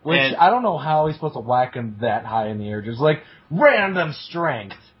 Which, and I don't know how he's supposed to whack him that high in the air. Just like, random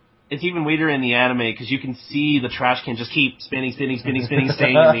strength. It's even weirder in the anime because you can see the trash can just keep spinning, staying in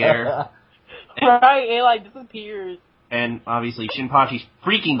the air. Right, it like disappears. And obviously Shinpachi's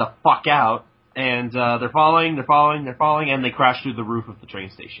freaking the fuck out, and they're falling, and they crash through the roof of the train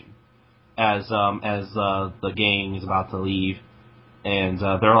station as the gang is about to leave, and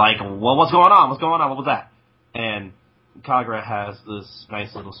they're like, well, what's going on? What was that? And Kagura has this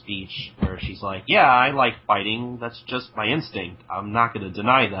nice little speech where she's like, yeah, I like fighting, that's just my instinct, I'm not going to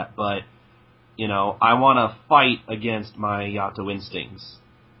deny that, but, you know, I want to fight against my Yato instincts,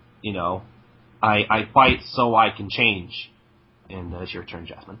 you know. I fight so I can change. And it's your turn,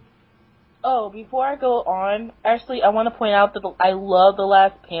 Jasmine. Oh, before I go on, actually, I want to point out that I love the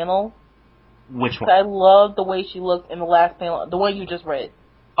last panel. Which one? I love the way she looked in the last panel, the one you just read.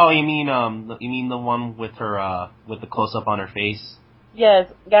 Oh, you mean the one with her with the close up on her face?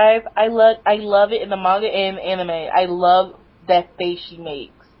 Yes, guys, I love it in the manga and anime. I love that face she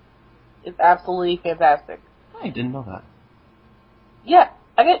makes. It's absolutely fantastic. I didn't know that. Yeah.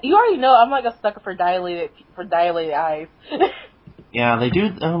 You already know I'm like a sucker for dilated eyes. Yeah, they do.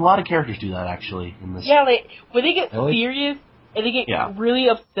 A lot of characters do that actually in this. Yeah, when they get serious and they get really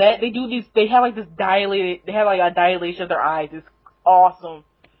upset, they do these. They have like this dilated. They have like a dilation of their eyes. It's awesome.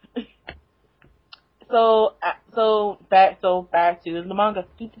 So back to the manga.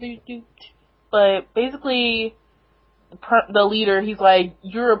 But basically, the leader, he's like,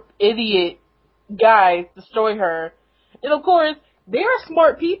 "You're an idiot, guys! Destroy her!" And of course, they're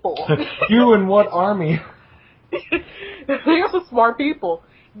smart people. You and what army? They're some smart people.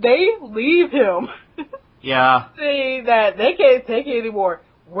 they leave him. Yeah. Saying that they can't take it anymore.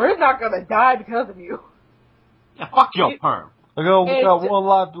 We're not gonna die because of you. Yeah, fuck your perm. Like, oh, we got one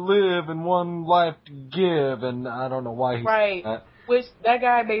life to live and one life to give, and I don't know why he's right. that. Which, that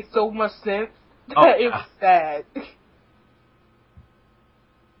guy made so much sense that it was sad.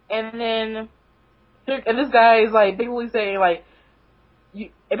 And then, and this guy is like basically saying like,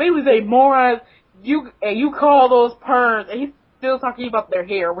 morons, you call those perms, and he's still talking about their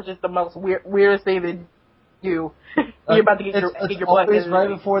hair, which is the most weirdest thing to do. You're about to get your blood. Always right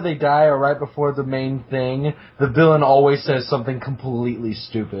before they die or right before the main thing, the villain always says something completely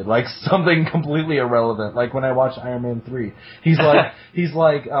stupid, like something completely irrelevant. Like when I watch Iron Man 3, he's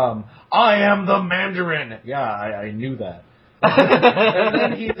like, I am the Mandarin. Yeah, I knew that. And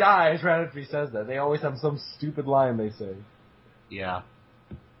then he dies right after he says that. They always have some stupid line they say. Yeah.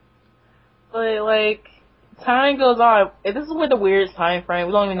 But, like, time goes on. And this is with the weirdest time frame.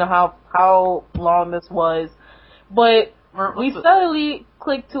 We don't even know how long this was. But we suddenly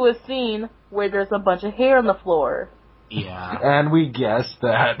click to a scene where there's a bunch of hair on the floor. Yeah. And we guessed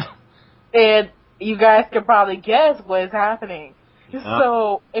that. And you guys can probably guess what is happening.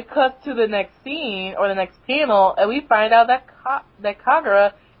 So it cuts to the next scene, or the next panel, and we find out that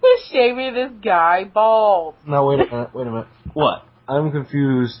Kagura is shaving this guy bald. No, wait a minute. What? I'm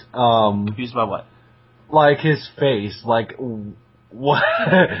confused. Confused about what? Like his face, like what?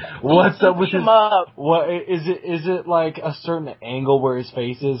 What's up with his? What is it? Is it like a certain angle where his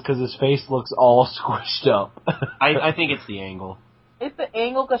face is? Because his face looks all squished up. I think it's the angle. It's the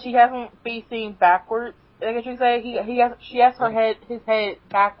angle because she has him facing backwards. Like I should say, she has his head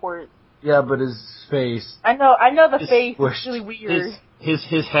backwards. Yeah, but his face. I know the face is really weird.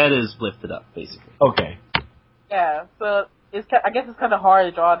 His head is lifted up, basically. Okay. Yeah, so I guess it's kind of hard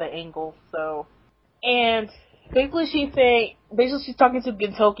to draw the angle. So, and basically she's talking to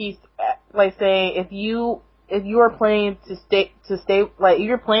Gintoki, like saying if you are planning to stay, like if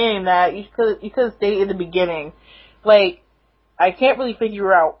you're planning that, you could have stayed in the beginning. Like, I can't really figure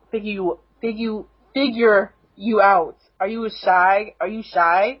you out. Are you shy? Are you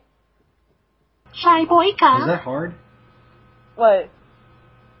shy? Shy boyka. Was that hard? What?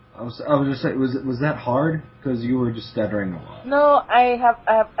 I was just saying, was that hard? Because you were just stuttering a lot. No, I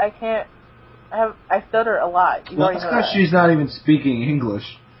stutter a lot. Well, it's because she's not even speaking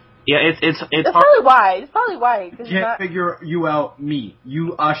English. Yeah, it's probably why. It's probably why. Can't figure you out, me.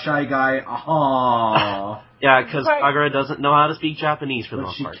 You a shy guy, aha. Yeah, because Kagura doesn't know how to speak Japanese for the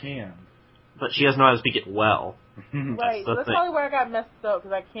most part. But she can. But she doesn't know how to speak it well. Right, that's probably where I got messed up,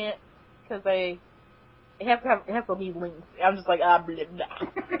 because I can't, because it has to be links. I'm just like, blah, blah.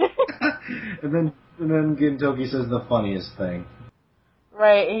 and then Gintoki says the funniest thing.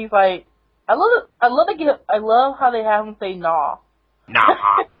 Right, and he's like, I love how they have him say nah.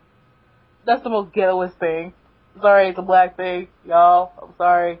 Nah. That's the most ghettoest thing. Sorry, it's a black thing, y'all. I'm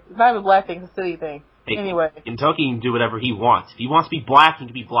sorry. It's not even a black thing, it's a city thing. Hey, anyway. Kentucky can do whatever he wants. If he wants to be black, he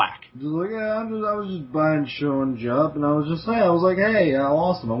can be black. Just like, yeah, I was just buying Shonen Jump, and I was just saying, I was like, hey,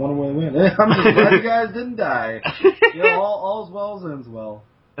 awesome, I want to win. I'm just glad you guys didn't die. You know, all's well ends well.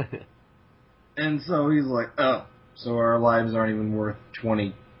 And so he's like, oh, so our lives aren't even worth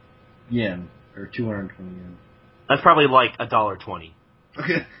 20 yen, or 220 yen. That's probably like $1.20.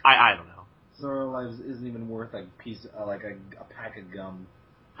 Okay. I don't know. So our lives isn't even worth a piece, like a pack of gum.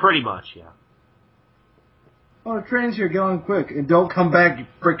 Pretty much, yeah. Oh, the train's here, get on quick, and don't come back, you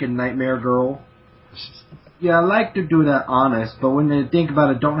frickin' nightmare girl. Yeah, I like to do that honest, but when you think about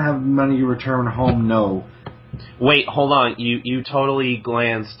it, don't have money to return home, no. Wait, hold on, you totally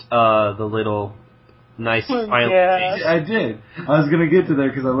glanced, the little nice smiley face. I did. I was gonna get to there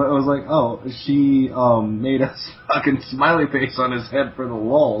because I was like, oh, she made a fucking smiley face on his head for the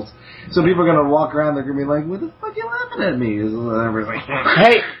lulz. So people are gonna walk around, they're gonna be like, what the fuck are you laughing at me?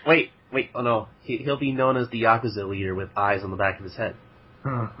 Hey, wait, oh no. He'll be known as the Yakuza leader with eyes on the back of his head. A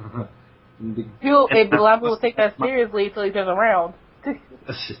lot of people take that seriously until he turns around.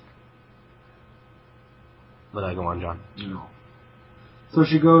 But I go on, John. No. So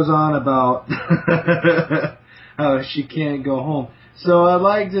she goes on about how she can't go home. So I'd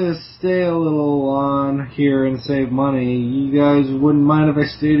like to stay a little on here and save money. You guys wouldn't mind if I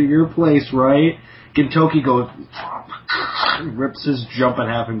stayed at your place, right? Gintoki goes, rips his jump in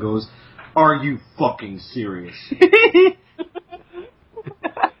half and goes, are you fucking serious?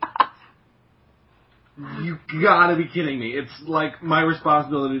 You gotta be kidding me. It's like my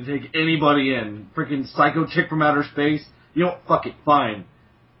responsibility to take anybody in. Freaking psycho chick from outer space. You know, fuck it, fine.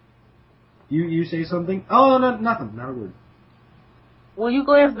 You say something? Oh, no, nothing, not a word. Well, you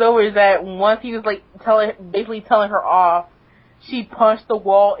glanced over that once he was like basically telling her off, she punched the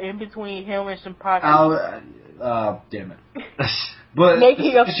wall in between him and Shinpachi. Damn it. But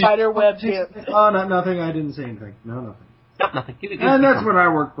Making a spider web dip. Oh, nothing. I didn't say anything. No, nothing. Nope, nothing. And that's when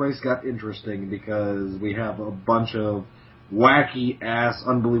our workplace got interesting because we have a bunch of wacky ass,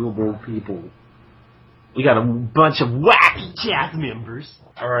 unbelievable people. We got a bunch of wacky cast members.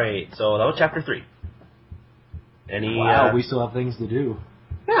 All right, so that was chapter 3. Any? Wow, we still have things to do.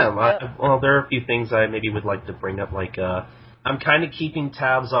 Yeah, well, there are a few things I maybe would like to bring up. Like, I'm kind of keeping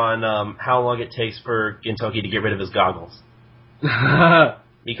tabs on how long it takes for Gintoki to get rid of his goggles.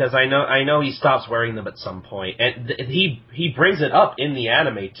 Because I know he stops wearing them at some point, and he brings it up in the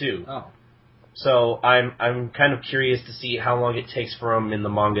anime too. Oh, so I'm kind of curious to see how long it takes for him in the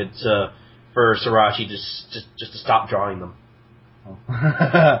manga for Sorachi just to stop drawing them. oh.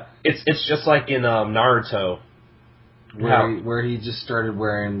 It's just like in Naruto, where he just started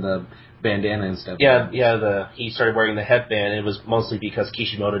wearing the bandana and stuff. He started wearing the headband. And it was mostly because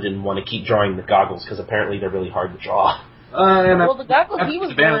Kishimoto didn't want to keep drawing the goggles because apparently they're really hard to draw. The goggles he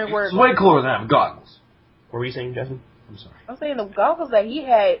was wearing were... It's way cooler than goggles. What were you saying, Jasmine? I'm sorry. I'm saying the goggles that he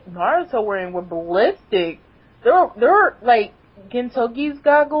had Naruto wearing were ballistic. They were like Gintoki's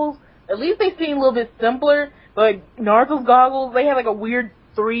goggles. At least they seem a little bit simpler, but Naruto's goggles, they had like a weird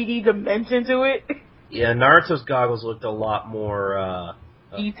 3D dimension to it. Yeah, Naruto's goggles looked a lot more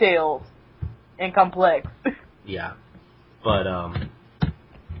detailed and complex. Yeah, but I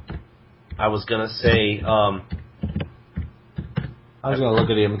was gonna say I was gonna look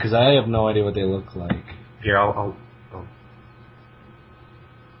at him because I have no idea what they look like. Here, I'll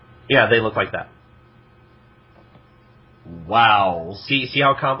yeah, they look like that. Wow. See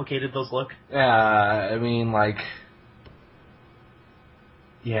how complicated those look? Yeah, I mean, like,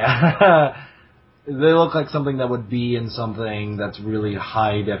 yeah, they look like something that would be in something that's really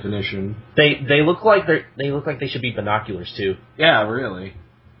high definition. They look like they should be binoculars too. Yeah, really.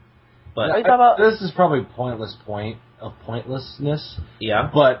 But this is probably pointlessness. Yeah.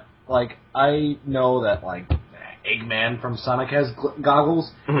 But like, I know that like Eggman from Sonic has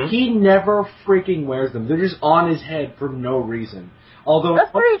goggles. Mm-hmm. He never freaking wears them. They're just on his head for no reason. Although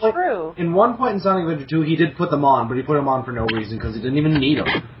that's very true. In one point in Sonic Adventure 2, he did put them on, but he put them on for no reason because he didn't even need them.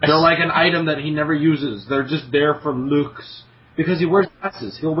 They're like an item that he never uses. They're just there for looks. Because he wears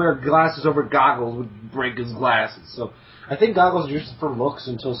glasses. He'll wear glasses over goggles, would break his glasses. So I think goggles are just for looks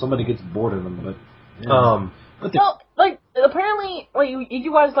until somebody gets bored of them. But well, like apparently, like if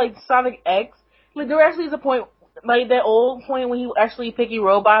you watch like Sonic X, like there actually is a point, like that old point when he was actually picking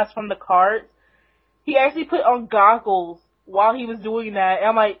robots from the carts. He actually put on goggles while he was doing that, and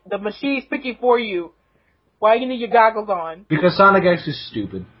I'm like, the machine's picking for you. Why you need your goggles on? Because Sonic X is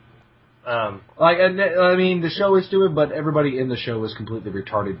stupid. Like, I mean, the show is stupid, but everybody in the show is completely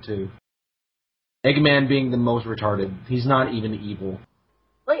retarded too. Eggman being the most retarded. He's not even evil.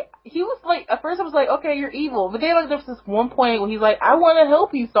 Like, he was like, at first I was like, okay, you're evil. But then like, there's this one point where he's like, I want to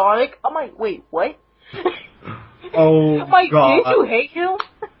help you, Sonic. I'm like, wait, what? Oh, I'm like, God. did you hate him?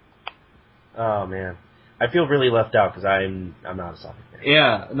 Oh man, I feel really left out because I'm not a Sonic fan.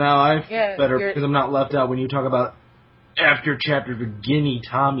 Yeah, now I feel better you're... because I'm not left out when you talk about after chapters with Guinea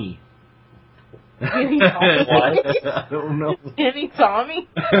Tommy. Guinea Tommy? What? I don't know. Guinea Tommy?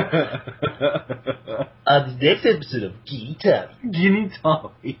 The next episode of Guinea Tommy. Guinea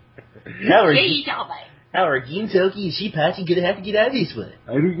Tommy. How are Gintoki and Shinpachi gonna have to get out of this one?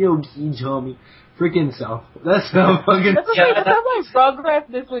 I don't know, Guinea Tommy. Freaking South. That's not fucking. That's like Rugrats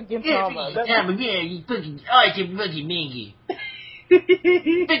this with Gintama. Yeah, you fucking awesome fucking mangy.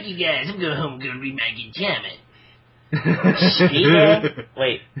 Fuck you guys, I'm going home and gonna read my Gintama.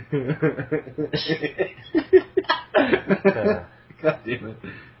 Wait. God damn it.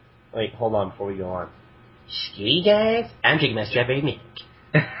 Wait, hold on before we go on. Ski guys, I'm taking my strawberry milk.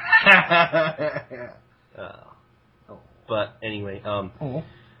 But anyway,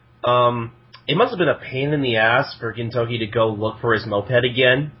 it must have been a pain in the ass for Gintoki to go look for his moped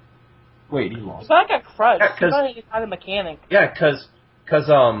again. Wait, he lost. It's not like a crutch. Yeah, It's not like he's not a mechanic. Yeah, because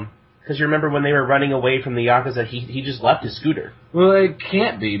you remember when they were running away from the Yakuza, he just left his scooter. Well, it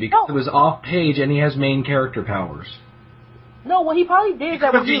can't be because it was off page and he has main character powers. No, what he probably did is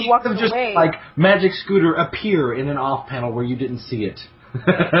that when he was walking just, away... like, magic scooter appear in an off panel where you didn't see it.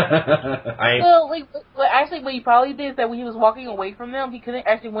 Actually, what he probably did is that when he was walking away from them, he couldn't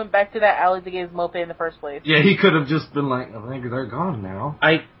actually went back to that alley to get his moped in the first place. Yeah, he could have just been like, I think they're gone now.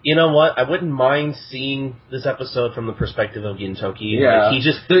 You know what? I wouldn't mind seeing this episode from the perspective of Gintoki. Yeah, like, he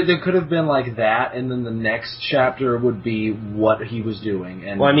just there could have been like that, and then the next chapter would be what he was doing.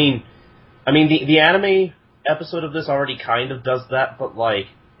 And well, I mean, the anime episode of this already kind of does that, but like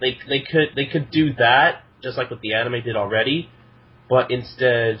they could do that just like what the anime did already. but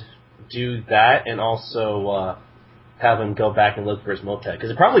instead do that and also have him go back and look for his moped.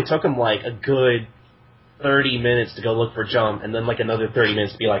 Because it probably took him like a good 30 minutes to go look for Jump, and then like another 30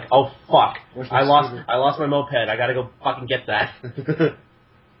 minutes to be like, oh fuck, I lost my moped, I gotta go fucking get that.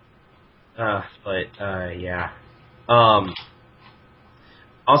 Yeah.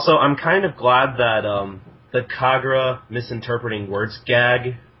 Also, I'm kind of glad that the Kagura misinterpreting words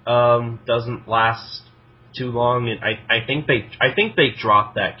gag doesn't last too long, and I think they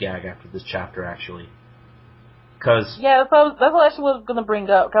dropped that gag after this chapter actually. Cause yeah, that's what I actually was gonna bring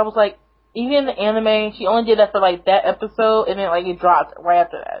up. 'Cause I was like, even in the anime, she only did that for like that episode, and then like it dropped right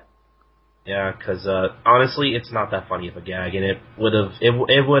after that. Yeah, because honestly, it's not that funny of a gag, and it would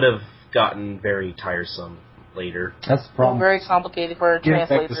have gotten very tiresome later. That's the problem. Very complicated for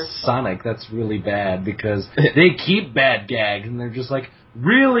translators. Back to Sonic, that's really bad because they keep bad gags, and they're just like,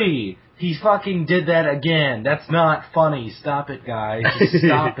 really? He fucking did that again. That's not funny. Stop it, guys. Just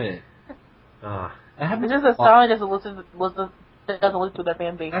stop it. It's just that Sonic doesn't listen to their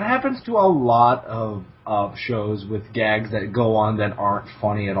fan base. That happens to a lot of shows with gags that go on that aren't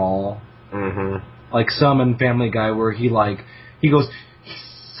funny at all. Mm-hmm. Like some in Family Guy where he goes,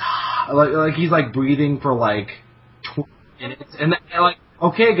 like he's like breathing for like 20 minutes, and like,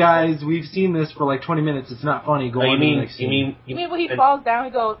 okay guys, we've seen this for like 20 minutes. It's not funny. Go on to the next scene. You mean when he falls down,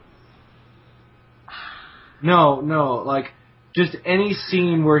 he goes? No, like just any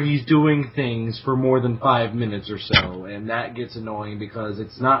scene where he's doing things for more than 5 minutes or so, and that gets annoying because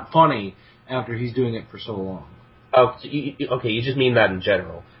it's not funny after he's doing it for so long. Oh, okay, you just mean that in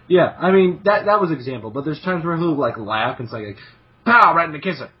general. Yeah, I mean, that was an example, but there's times where he'll, like, laugh, and it's like, pow, right in the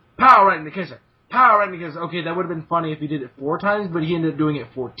kisser, pow, right in the kisser, pow, right in the kisser. Okay, that would have been funny if he did it 4 times, but he ended up doing it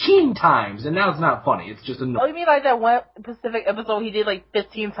 14 times, and now it's not funny, it's just annoying. Oh, you mean like that one specific episode he did, like,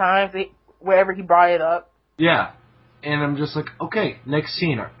 15 times, wherever he brought it up? Yeah, and I'm just like, okay, next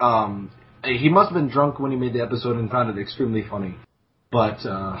scene. He must have been drunk when he made the episode and found it extremely funny, but,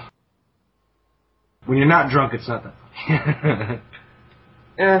 when you're not drunk, it's not that funny.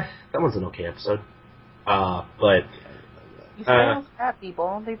 That was an okay episode. But... You still fat people.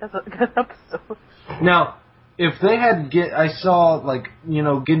 I don't think that's a good episode. Now, if they had... I saw, like,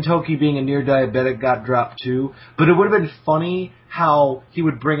 Gintoki being a near-diabetic got dropped too, but it would have been funny how he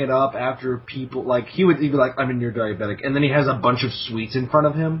would bring it up after people... Like, he would be like, I'm a near-diabetic, and then he has a bunch of sweets in front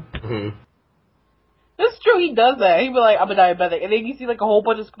of him. Mm-hmm. It's true, he does that. He'd be like, I'm a diabetic, and then you see, like, a whole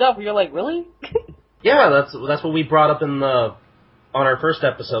bunch of stuff, and you're like, really? Yeah, that's what we brought up on our first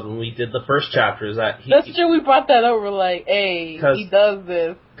episode when we did the first chapter. Is that that's true? We brought that up. We're like, hey, he does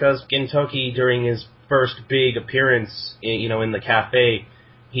this because Gintoki during his first big appearance, in the cafe,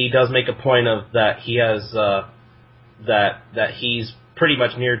 he does make a point of that he has that he's pretty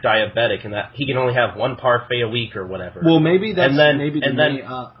much near diabetic and that he can only have 1 parfait a week or whatever. Well, maybe that's I'm sorry.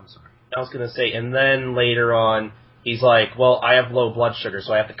 I was gonna say, and then later on. He's like, well, I have low blood sugar,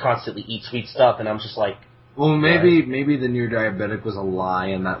 so I have to constantly eat sweet stuff, and I'm just like... Well, maybe the near-diabetic was a lie,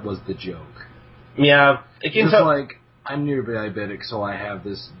 and that was the joke. Yeah. It's like, I'm near-diabetic, so I have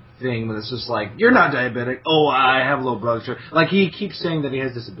this thing, but it's just like, you're not diabetic, oh, I have low blood sugar. Like, he keeps saying that he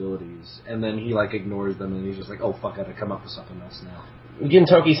has disabilities, and then he, like, ignores them, and he's just like, oh, fuck, I gotta come up with something else now.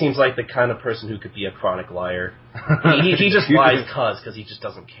 Gintoki seems like the kind of person who could be a chronic liar. he just lies because he just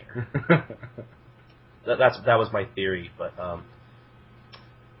doesn't care. That was my theory, but I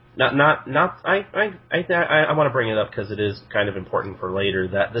want to bring it up because it is kind of important for later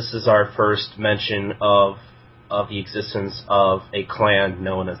that this is our first mention of the existence of a clan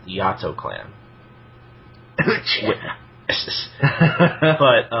known as the Yato clan.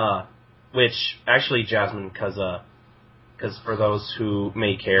 But which actually, Jasmine, because for those who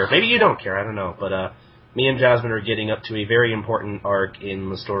may care, maybe you don't care, I don't know, but me and Jasmine are getting up to a very important arc in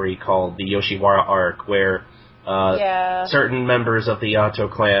the story called the Yoshiwara arc, where certain members of the Yato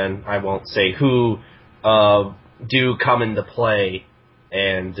clan, I won't say who, do come into play,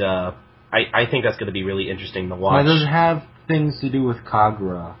 and I think that's going to be really interesting to watch. Now, does it have things to do with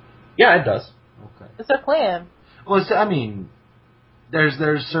Kagura? Yeah, it does. Okay. It's a clan. Well,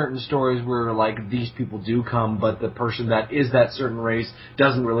 there's certain stories where, like, these people do come, but the person that is that certain race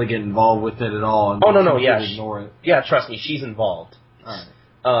doesn't really get involved with it at all. And ignore it. Yeah, trust me, she's involved.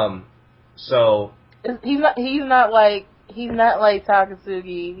 Alright. So... He's not like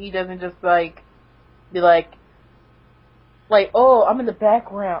Takatsuki. He doesn't just, like, be like, like, oh, I'm in the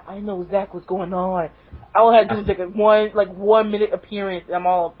background. I didn't know exactly what's going on. All I had to do was like 1 minute appearance, and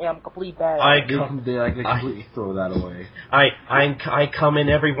I'm complete bad. They completely throw that away. I come in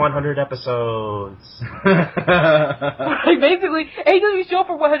every 100 episodes. Like, basically, and he doesn't even show up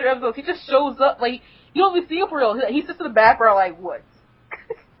for 100 episodes. He just shows up, like, you don't even see him for real. He's just in the background, like, what?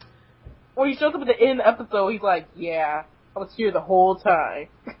 When he shows up at the end of the episode, he's like, yeah, I was here the whole time.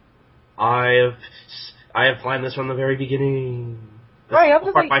 I have planned this from the very beginning. This Right, I'm is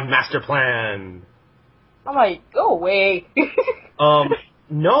just part of like, my master plan. I'm like, go away.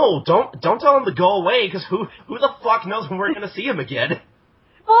 No, don't tell him to go away, because who the fuck knows when we're gonna see him again?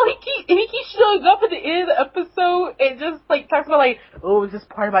 Well, he keeps showing up at the end of the episode and just, like, talks about, like, oh, is this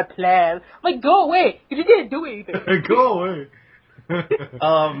part of my plan? I'm like, go away, because you didn't do anything. Go away.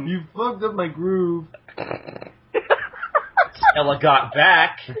 You fucked up my groove. Ella got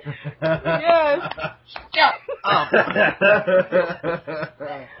back. Yes. Shut up.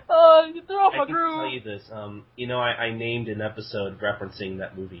 Oh, you threw off I my can groove. tell you this. I named an episode referencing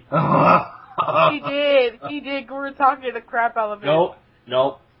that movie. He did. We were talking the crap out of it.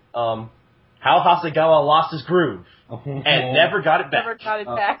 Nope. How Hasegawa lost his groove and never got it back. Never got it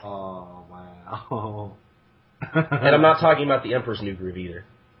back. Oh, wow. And I'm not talking about the Emperor's New Groove either.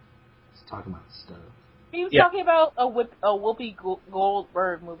 Let's talk about stuff. He was talking about a Whoopi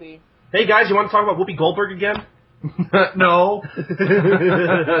Goldberg movie. Hey guys, you want to talk about Whoopi Goldberg again? No.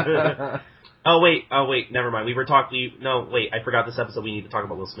 Oh wait, never mind. I forgot this episode. We need to talk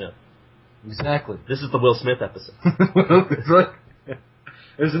about Will Smith. Exactly. This is the Will Smith episode.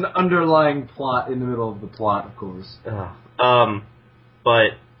 There's an underlying plot in the middle of the plot, of course.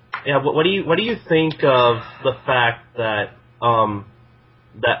 But yeah, what do you think of the fact that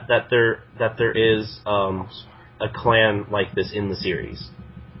that there is a clan like this in the series?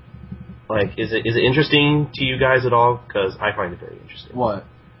 Like, is it interesting to you guys at all? Because I find it very interesting. What?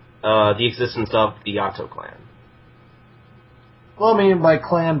 The existence of the Yato clan. Well, I mean, by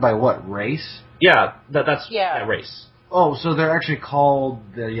clan, by what, race? Yeah, that's race. Oh, so they're actually called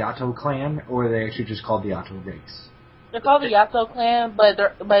the Yato clan, or are they actually just called the Yato race? They're called the Yato clan, but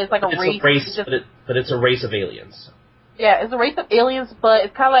it's like a race. But it's a race of aliens. Yeah, it's a race of aliens, but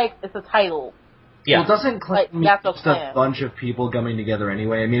it's kind of like it's a title. Yeah. Well, doesn't clan like mean Yato just clan. a bunch of people coming together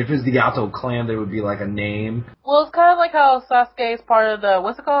anyway? I mean, if it's the Yato clan, there would be like a name. Well, it's kind of like how Sasuke is part of the,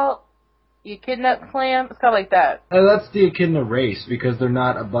 what's it called? The Echidna clan? It's kind of like that. That's the Echidna race, because they're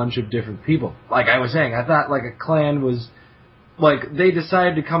not a bunch of different people. Like I was saying, I thought like a clan was, like, they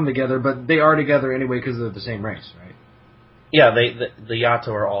decided to come together, but they are together anyway because they're the same race, right? Yeah, the Yato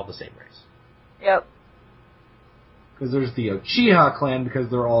are all the same race. Yep. Because there's the Uchiha clan because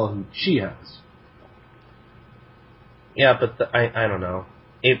they're all Uchihas. Yeah, but I don't know.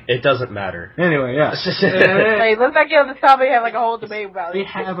 It doesn't matter. Anyway, yeah. Hey, let's not get on this topic and have like a whole debate about They it.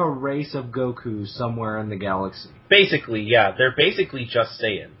 have a race of Goku somewhere in the galaxy. Basically, yeah, they're basically just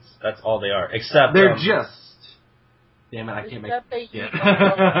Saiyans. That's all they are. Except They're just. Damn it, I can't make I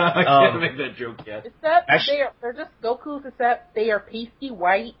can't make that joke yet. Except Actually, they're just Gokus, except they are pasty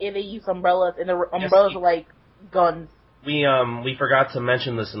white and they use umbrellas, and the umbrellas are like guns. we forgot to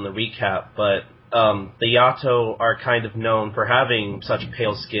mention this in the recap, but the Yato are kind of known for having such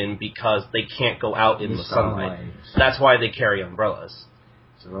pale skin because they can't go out in the sunlight. That's why they carry umbrellas.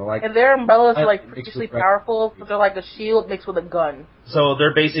 So they're like, and their umbrellas are like makes ridiculously with powerful, but they're like a shield mixed with a gun. So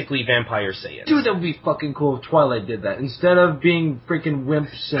they're basically vampire Saiyans. dude, that would be fucking cool if Twilight did that. Instead of being freaking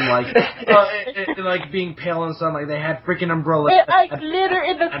wimps and like, like being pale in the sunlight, they had freaking umbrellas. And I glitter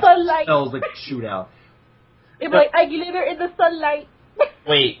in the sunlight. Spells that shoot out. It's like, I glitter in the sunlight.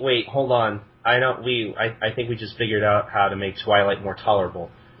 Wait, hold on. I think we just figured out how to make Twilight more tolerable.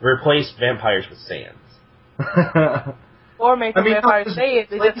 Replace vampires with Saiyans. Or make the vampires say it.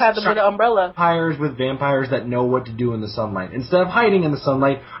 They just have them with an umbrella. Vampires with vampires that know what to do in the sunlight. Instead of hiding in the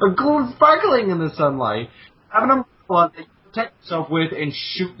sunlight or sparkling in the sunlight, have an umbrella that you protect yourself with and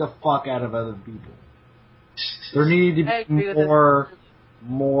shoot the fuck out of other people. There needed to be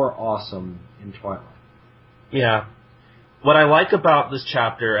more awesome in Twilight. Yeah. What I like about this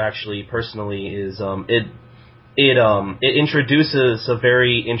chapter, actually, personally, is it introduces a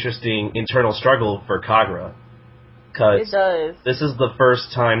very interesting internal struggle for Kagura. Because it does. This is the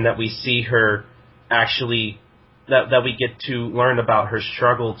first time that we see her actually, that we get to learn about her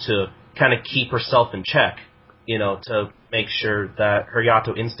struggle to kind of keep herself in check, to make sure that her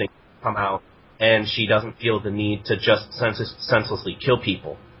Yato instincts come out and she doesn't feel the need to just senselessly kill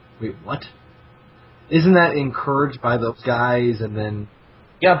people. Wait, what? Isn't that encouraged by those guys and then...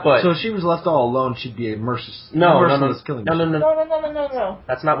 Yeah, but... So if she was left all alone, she'd be a merciless killing. No.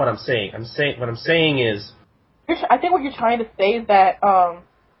 That's not what I'm saying. What I'm saying is, I think what you're trying to say is that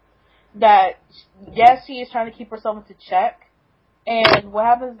that yes, she is trying to keep herself into check, and what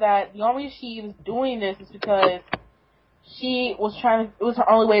happens is that the only reason she was doing this is because she was trying to. It was her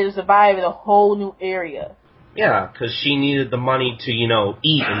only way to survive in a whole new area. Yeah, because she needed the money to,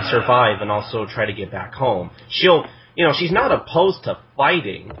 eat and survive, and also try to get back home. She's not opposed to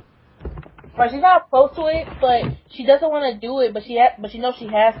fighting. Right, she's not opposed to it, but she doesn't want to do it. But she knows she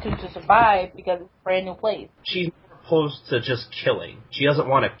has to survive because it's a brand new place. She's not opposed to just killing. She doesn't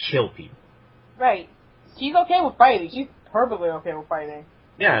want to kill people. Right. She's okay with fighting. She's perfectly okay with fighting.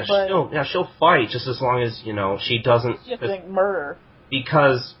 Yeah, she'll fight just as long as she doesn't. She just think murder.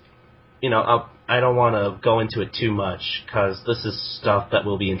 Because I don't want to go into it too much because this is stuff that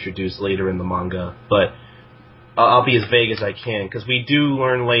will be introduced later in the manga, but. I'll be as vague as I can, because we do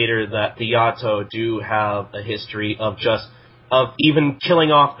learn later that the Yato do have a history of even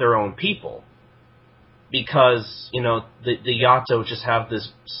killing off their own people. Because, the Yato just have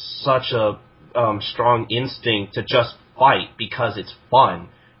such a strong instinct to just fight because it's fun,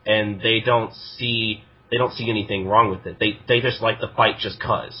 and they don't see anything wrong with it. They just like to fight just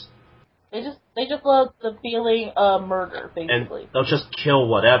cause. They just love the feeling of murder, basically. And they'll just kill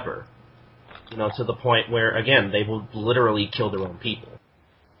whatever. To the point where, again, they will literally kill their own people.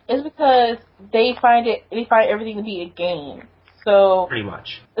 It's because they find everything to be a game. So pretty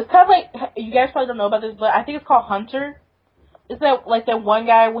much. It's kind of like, you guys probably don't know about this, but I think it's called Hunter. It's that one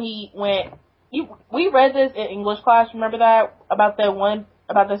guy when he went. We read this in English class. Remember that about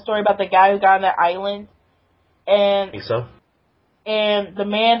the story about the guy who got on that island, and I think so. And the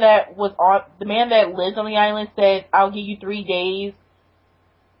man that lived on the island said, "I'll give you 3 days.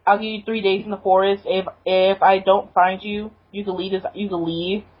 I'll give you 3 days in the forest. If I don't find you, you can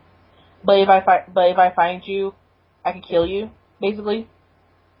leave. But if I find you, I can kill you." Basically.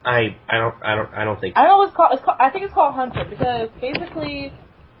 I don't think. I know what it's called. I think it's called Hunter because basically,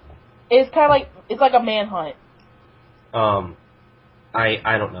 it's kind of like it's like a manhunt. I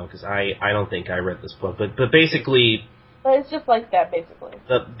don't know because I don't think I read this book, but basically. But it's just like that, basically.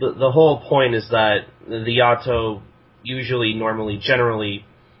 The whole point is that the Yato normally, generally.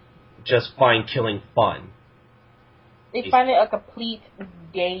 Just find killing fun. They find it a complete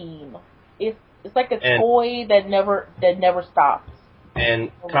game. It's like a toy that never stops.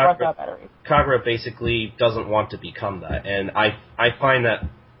 And Kagura basically doesn't want to become that, and I find that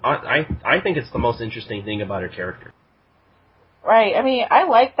I think it's the most interesting thing about her character. Right. I mean, I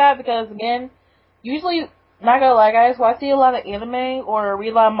like that because again, usually, not gonna lie, guys, when I see a lot of anime or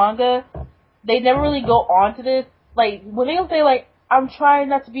read a lot of manga, they never really go on to this. Like when they say like, "I'm trying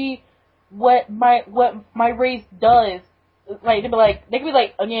not to be what my race does," like they could be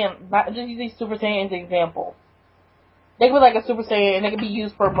like again, not just using Super Saiyan as an example. They could be like a Super Saiyan and they could be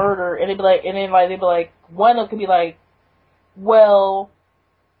used for murder, and they'd be like one of them could be like, well,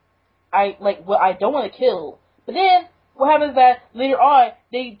 I don't want to kill, but then what happens is that later on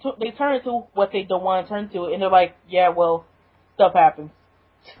they turn into what they don't want to turn to, and they're like, yeah, well, stuff happens.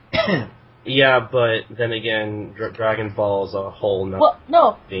 Yeah, but then again, Dragon Ball is a whole nother. Well,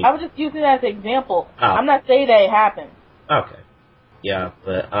 no, thing. I was just using that as an example. Oh. I'm not saying that it happened. Okay. Yeah,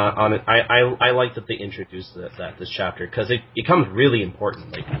 but I like that they introduced this chapter because it becomes really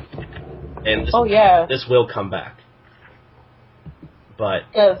important. And this will come back. But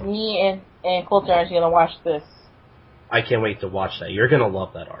because me and Colton are actually gonna watch this. I can't wait to watch that. You're gonna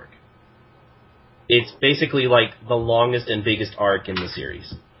love that arc. It's basically like the longest and biggest arc in the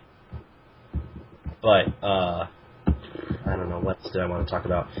series. But I don't know, what else do I want to talk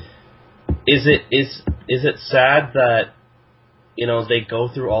about? Is it sad that they go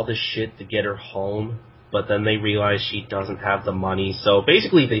through all this shit to get her home, but then they realize she doesn't have the money? So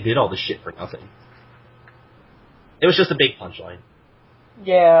basically, they did all this shit for nothing. It was just a big punchline.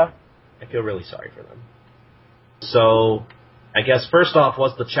 Yeah. I feel really sorry for them. So, I guess first off,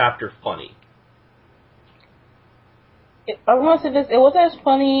 was the chapter funny? I want to say this. It wasn't as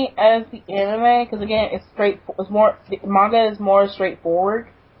funny as the anime because again, the manga is more straightforward.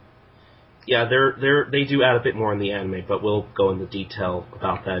 Yeah, they do add a bit more in the anime, but we'll go into detail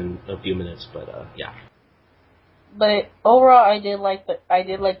about that in a few minutes. But yeah. But overall, I did like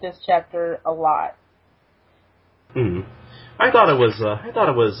this chapter a lot. I thought it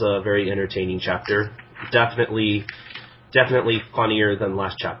was a very entertaining chapter. Definitely funnier than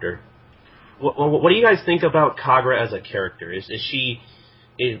last chapter. What do you guys think about Kagura as a character? Is she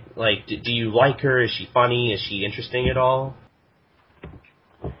do you like her? Is she funny? Is she interesting at all?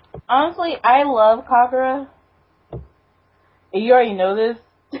 Honestly, I love Kagura. You already know this.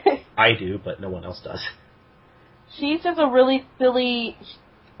 I do, but no one else does. She's just a really silly.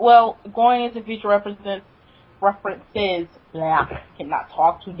 Well, going into future references,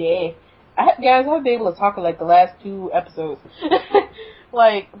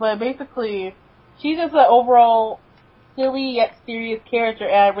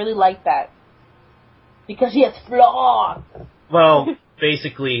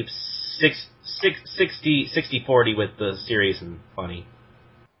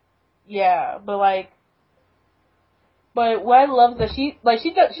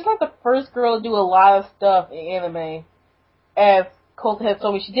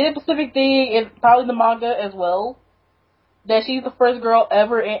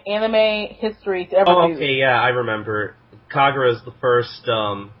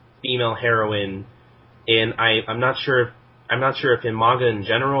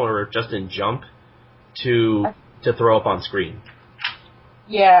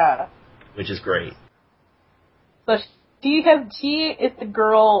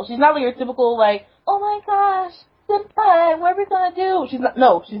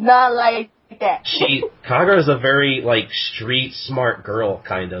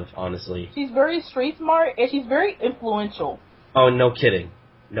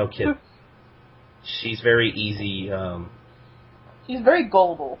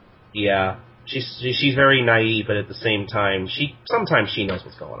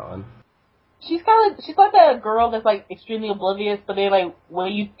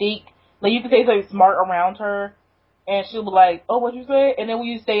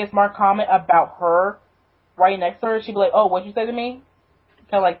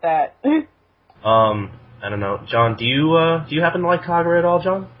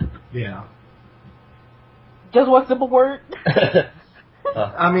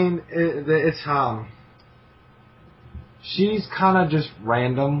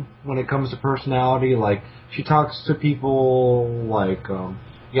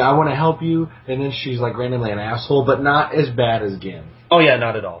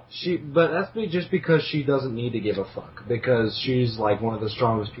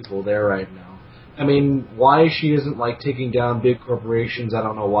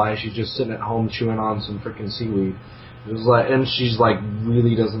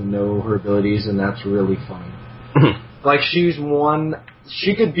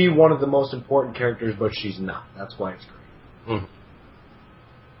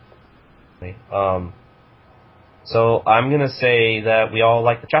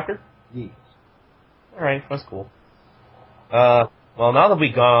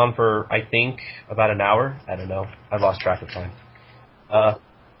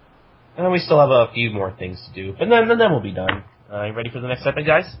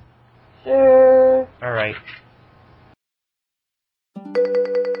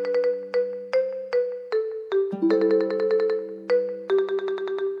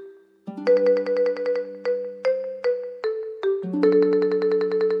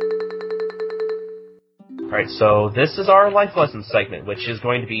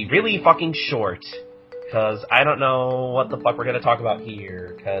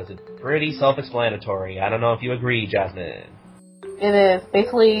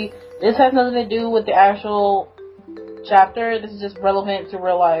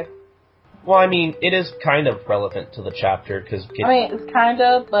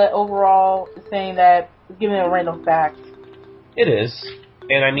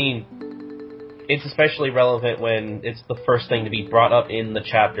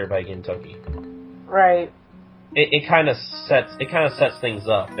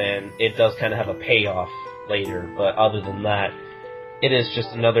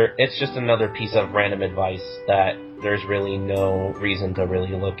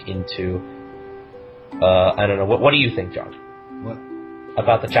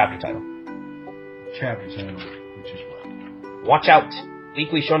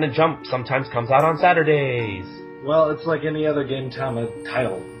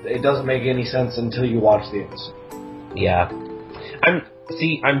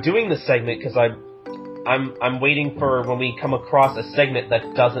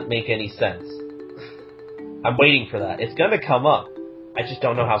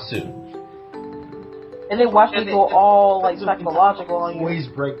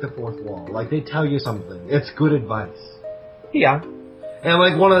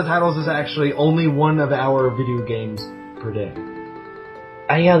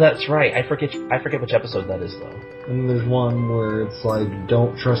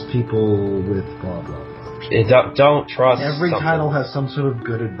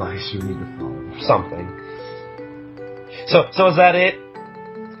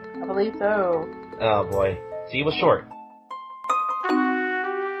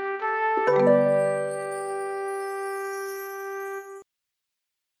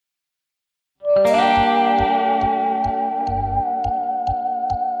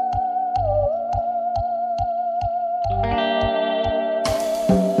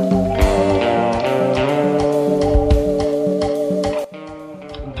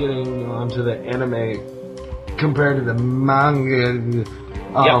 anime compared to the manga. You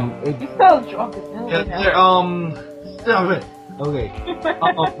so drunk as hell right now. Stop it. Okay.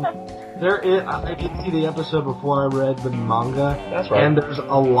 There is. I did see the episode before I read the manga. That's right. And there's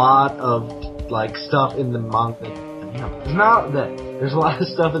a lot of like stuff in the manga. No, it's not that. There's a lot of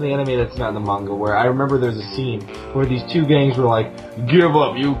stuff in the anime that's not in the manga. Where I remember there's a scene where these two gangs were like, "Give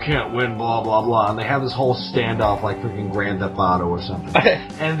up, you can't win," blah blah blah, and they have this whole standoff like freaking Grand Theft Auto or something.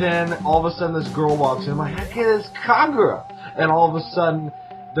 And then all of a sudden this girl walks in, I'm like, "Hey, it's Kagura," and all of a sudden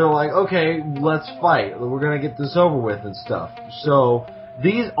they're like, "Okay, let's fight. We're gonna get this over with and stuff." So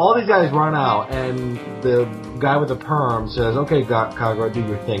all these guys run out, and the guy with the perm says, "Okay, Kagura, do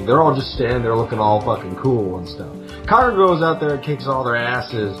your thing." They're all just standing there looking all fucking cool and stuff. Kagura goes out there and kicks all their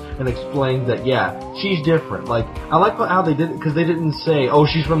asses and explains that, yeah, she's different. Like, I like how they did it, because they didn't say, "Oh,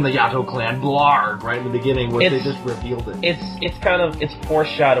 she's from the Yato clan, blarg," right in the beginning, where they just revealed it. It's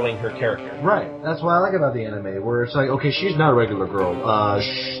foreshadowing her character. Right. That's what I like about the anime, where it's like, okay, she's not a regular girl.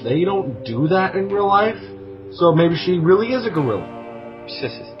 They don't do that in real life, so maybe she really is a gorilla.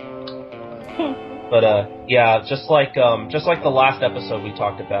 But yeah, just like the last episode we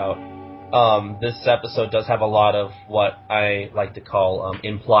talked about, this episode does have a lot of what I like to call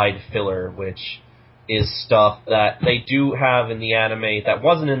implied filler, which is stuff that they do have in the anime that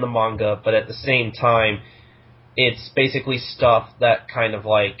wasn't in the manga, but at the same time, it's basically stuff that kind of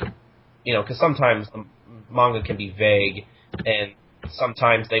like, because sometimes the manga can be vague, and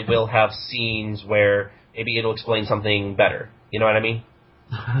sometimes they will have scenes where maybe it'll explain something better. You know what I mean?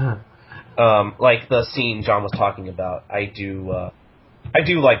 Like the scene John was talking about. I do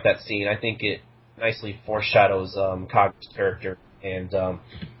like that scene. I think it nicely foreshadows Kagura's character and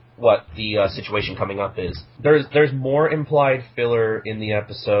what the situation coming up is. There's more implied filler in the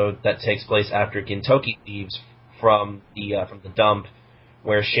episode that takes place after Gintoki leaves from the dump,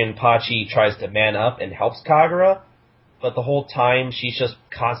 where Shinpachi tries to man up and helps Kagura, but the whole time she's just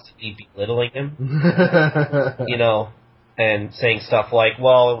constantly belittling him. And saying stuff like,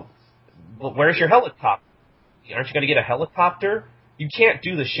 "Well, where's your helicopter? Aren't you going to get a helicopter? You can't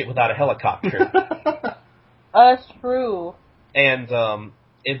do this shit without a helicopter." That's true. And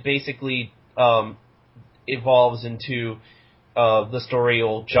it basically evolves into the story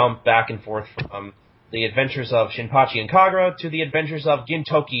will jump back and forth from the adventures of Shinpachi and Kagura to the adventures of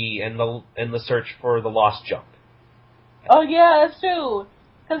Gintoki and the search for the lost jump. Oh yeah, that's true.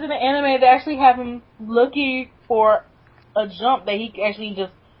 Because in the anime, they actually have him looking for a jump that he can actually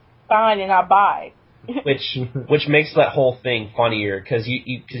just find and not buy. which makes that whole thing funnier, because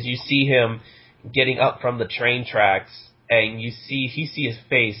you see him getting up from the train tracks, and you see his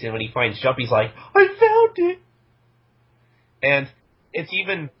face, and when he finds jump, he's like, "I found it!" And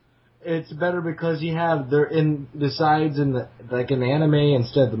it's better because they're in the sides in the anime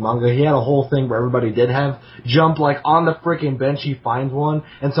instead of the manga. He had a whole thing where everybody did have jump, like on the freaking bench. He finds one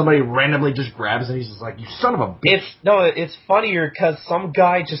and somebody randomly just grabs it. And he's just like, "You son of a bitch!" It's funnier because some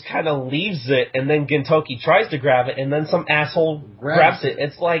guy just kind of leaves it, and then Gintoki tries to grab it, and then some asshole grabs it.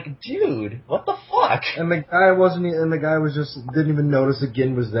 It's like, dude, what the fuck? And the guy didn't even notice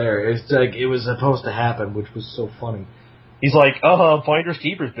Gin was there. It's like it was supposed to happen, which was so funny. He's like, finders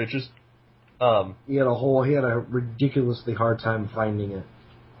keepers, bitches. He had a ridiculously hard time finding it.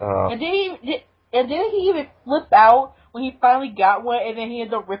 And didn't he even flip out when he finally got one, and then he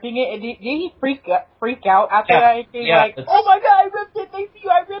ended up ripping it? And did he freak out after that? And be like, "Oh my god, I ripped it! Thank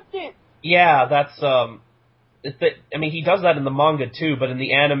you, I ripped it!" Yeah, that's he does that in the manga too, but in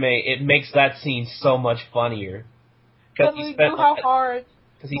the anime, it makes that scene so much funnier. Because we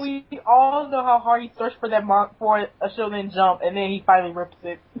all know how hard he searched for for a Shonen Jump, and then he finally rips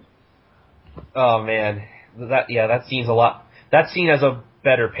it. Oh man, that scene's a lot. That scene has a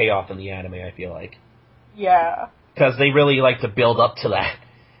better payoff in the anime, I feel like. Yeah. Because they really like to build up to that.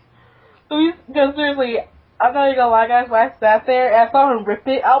 Because seriously, I'm not even gonna lie, guys. When I sat there and I saw him rip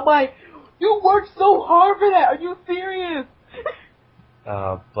it, I'm like, "You worked so hard for that. Are you serious?"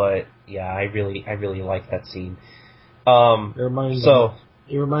 But yeah, I really like that scene.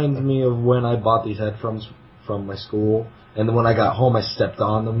 It reminds me of when I bought these headphones from my school, and then when I got home, I stepped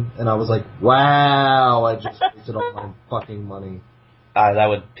on them, and I was like, "Wow, I just wasted all my fucking money." That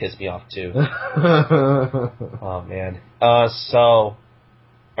would piss me off too. Oh man. All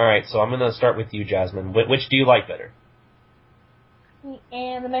right. So I'm gonna start with you, Jasmine. Which do you like better? The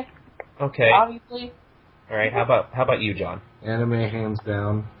anime. Okay. Obviously. All right. How about you, John? Anime, hands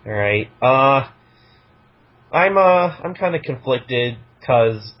down. All right. I'm kind of conflicted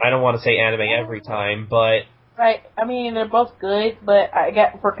because I don't want to say anime every time, but Right. I mean, they're both good, but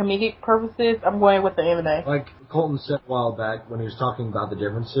for comedic purposes, I'm going with the anime. Like Colton said a while back when he was talking about the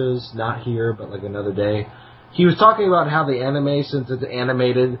differences, not here, but like another day, he was talking about how the anime, since it's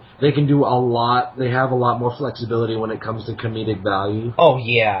animated, they can do a lot, they have a lot more flexibility when it comes to comedic value. Oh,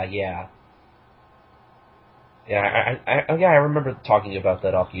 yeah. Yeah, I remember talking about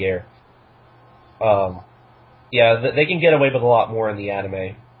that off the air. Yeah, they can get away with a lot more in the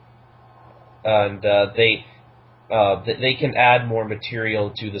anime. And they can add more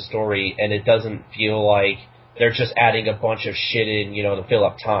material to the story, and it doesn't feel like they're just adding a bunch of shit in, to fill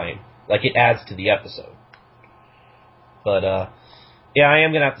up time. Like, it adds to the episode. But, yeah, I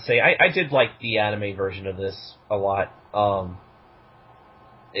am gonna have to say, I did like the anime version of this a lot.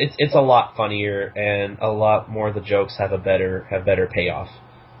 It's a lot funnier, and a lot more of the jokes have better payoff.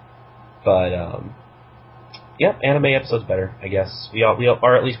 But, yep, anime episode's better, I guess.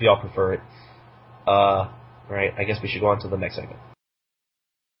 Or at least we all prefer it. Right, I guess we should go on to the next segment.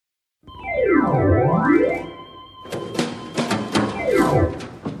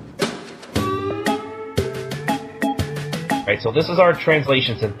 Right, so this is our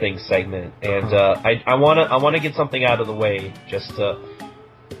translations and things segment, and I wanna get something out of the way just to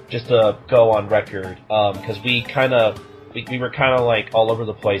go on record, because we were kind of like all over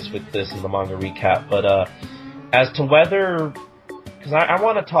the place with this in the manga recap, but as to whether, because I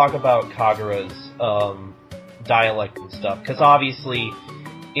want to talk about Kagura's dialect and stuff, because obviously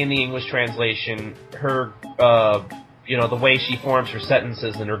in the English translation, her the way she forms her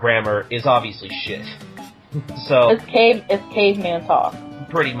sentences and her grammar is obviously shit. So it's caveman talk.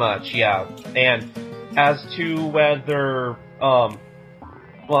 Pretty much, yeah. And as to whether,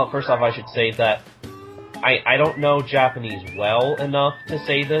 well, first off, I should say that I don't know Japanese well enough to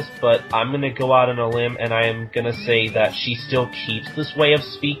say this, but I'm going to go out on a limb and I am going to say that she still keeps this way of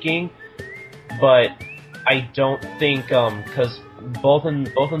speaking, but I don't think, because both in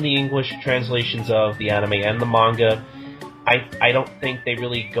the English translations of the anime and the manga, I don't think they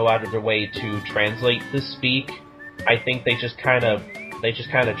really go out of their way to translate this speak. I think they just kind of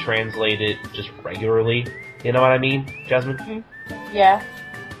translate it just regularly. You know what I mean, Jasmine? Mm-hmm. Yeah.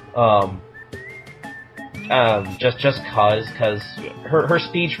 Just cause her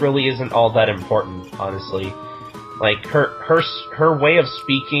speech really isn't all that important, honestly. Like, her way of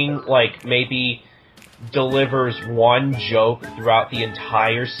speaking, like, maybe delivers one joke throughout the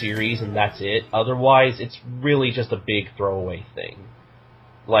entire series and that's it. Otherwise, it's really just a big throwaway thing.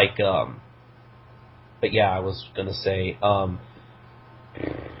 Like, but yeah, I was gonna say, I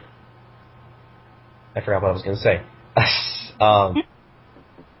forgot what I was gonna say.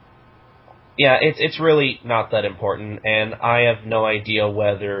 Yeah, it's really not that important, and I have no idea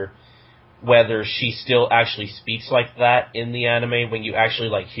whether she still actually speaks like that in the anime when you actually,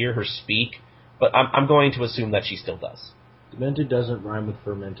 like, hear her speak, but I'm going to assume that she still does. Demented doesn't rhyme with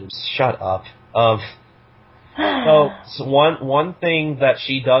fermented. Shut up. So one thing that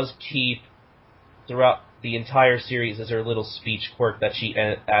she does keep throughout the entire series is her little speech quirk that she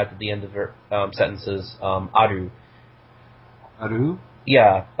adds at the end of her sentences, aru. Aru?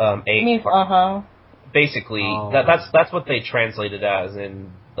 Yeah, It means uh-huh. Basically, that's what they translate it as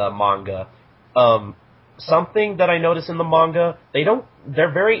in the manga. Something that I notice in the manga,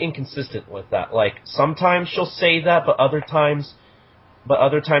 they're very inconsistent with that. Like, sometimes she'll say that, but other times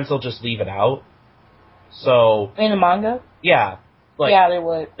they'll just leave it out. So in the manga? Yeah. Like, yeah, they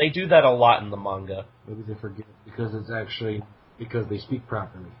would. They do that a lot in the manga. Maybe they forget because it's actually because they speak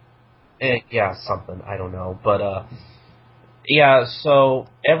properly. Yeah, something. I don't know. But, yeah, so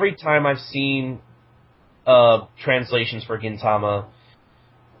every time I've seen translations for Gintama,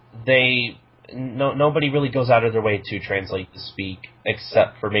 nobody really goes out of their way to translate the speak,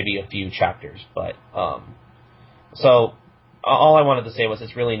 except for maybe a few chapters. But, so all I wanted to say was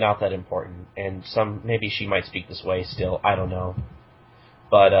it's really not that important, and maybe she might speak this way still, I don't know.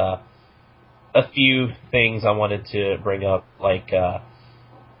 But, a few things I wanted to bring up, like,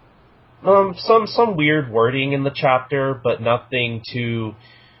 some weird wording in the chapter, but nothing too,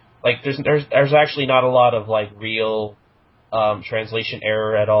 like, there's actually not a lot of, like, real, translation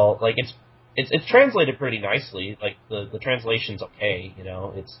error at all. Like, it's translated pretty nicely. Like, the translation's okay,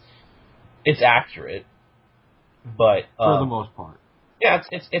 it's accurate. But, for the most part. Yeah,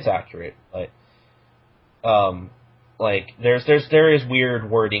 it's accurate, but, like, there is weird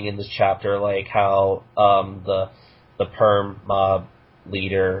wording in this chapter, like how, the perm mob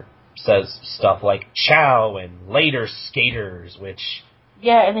leader says stuff like "chow" and "later skaters," which...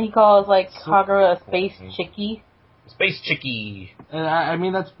 Yeah, and then he calls, like, Kagura a space chickie. Space chickie. And I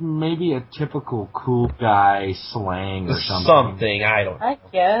mean, that's maybe a typical cool guy slang or something. Something, I don't know. I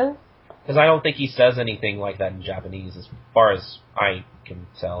guess. Because I don't think he says anything like that in Japanese, as far as I can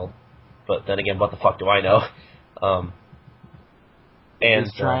tell. But then again, what the fuck do I know? And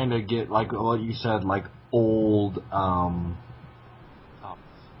He's trying to get, like what you said, like old, God,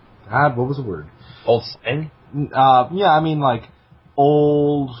 what was the word? old slang? Yeah, I mean, like,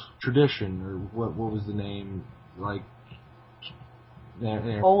 old tradition, or what was the name? Like,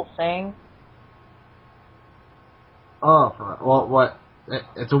 Old thing. well, what?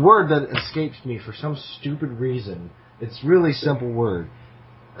 It's a word that escapes me for some stupid reason. It's a really simple word.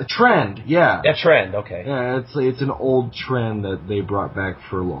 A trend, yeah. A trend, okay. Yeah, it's an old trend that they brought back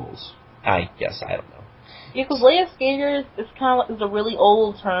for lulz. I guess, I don't know. Yeah, because Leia Skaters is kind of is a really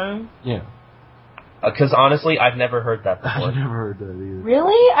old term. Yeah. Because honestly, I've never heard that before. I've never heard that either.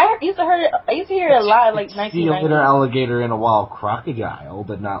 Really? I used to hear it a lot in like See a 1990s. later alligator in a wild crocodile,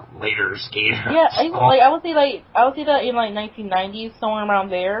 but not later skater. Yeah, I would see that in like 1990s, somewhere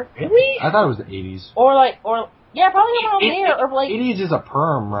around there. Really? I thought it was the 80s. Or yeah, probably around there. Or like 80s is a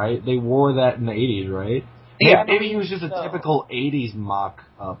perm, right? They wore that in the 80s, right? Yeah. Maybe he was just a So. typical 80s mock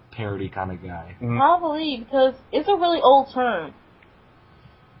parody kind of guy. probably because it's a really old term.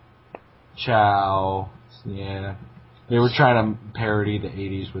 Chow. Yeah. They were trying to parody the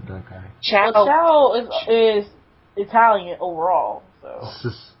 80s with that guy. Chow is Italian overall.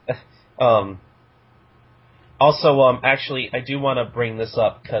 So Also, actually, I do want to bring this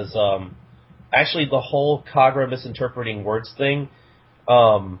up because, actually, the whole Kagura misinterpreting words thing,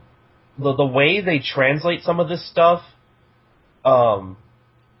 the way they translate some of this stuff,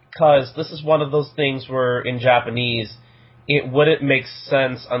 because this is one of those things where in Japanese, it wouldn't make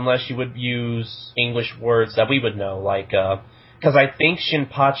sense unless you would use English words that we would know, like, because I think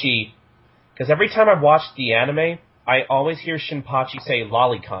Shinpachi, because every time I watch the anime, I always hear Shinpachi say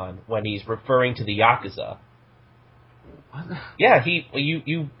lolicon when he's referring to the Yakuza. Yeah,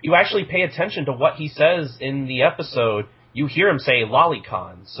 you actually pay attention to what he says in the episode. You hear him say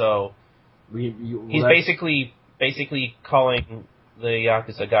lolicon, so he's basically calling the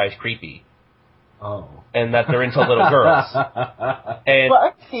Yakuza guys creepy. Oh. And that they're into little girls. And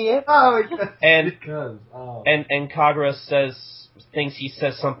I see it. Oh, and because and Kagura thinks he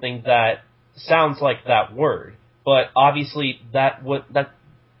says something that sounds like that word, but obviously if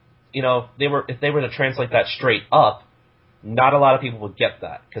they were to translate that straight up, not a lot of people would get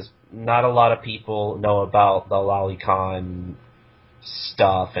that, because not a lot of people know about the lolicon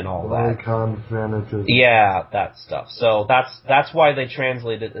stuff and all that. Lolicon fanatism. Yeah, that stuff. So that's why they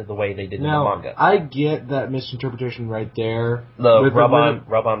translated it the way they did in the manga. I get that misinterpretation right there. The rub on,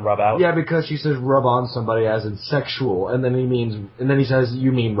 rub out. Yeah, because she says rub on somebody as in sexual, and then he says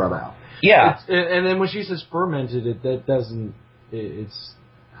you mean rub out. Yeah. And then when she says fermented, that doesn't. It's.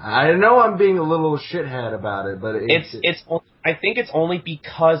 I know I'm being a little shithead about it, but I think it's only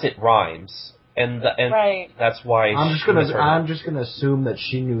because it rhymes, and Right. that's why I'm just gonna assume that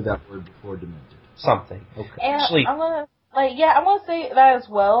she knew that word before demented. Something. Okay. And Actually, I'm gonna say that as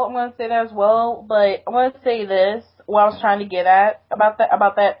well. But I'm gonna say this. What I was trying to get at about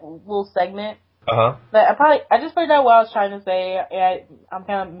that little segment. That I just figured out what I was trying to say, and I'm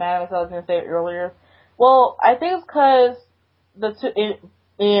kind of mad at myself. I was gonna say it earlier. Well, I think it's because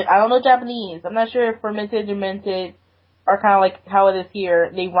I don't know Japanese. I'm not sure if fermented and demented are kind of like how it is here.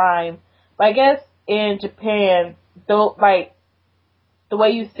 They rhyme. But I guess in Japan, the way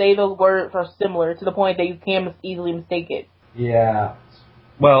you say those words are similar to the point that you can easily mistake it. Yeah.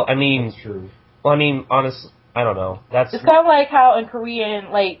 Well, I mean, That's true. Well, I mean, honestly, I don't know. It's kind of like how in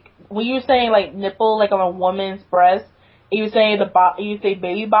Korean, like when you're saying like nipple, like on a woman's breast, and you say you say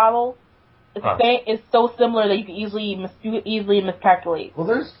baby bottle. It's so similar that you can easily miscalculate. Well,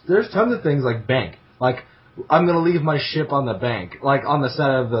 there's tons of things like bank. Like, I'm gonna leave my ship on the bank, like on the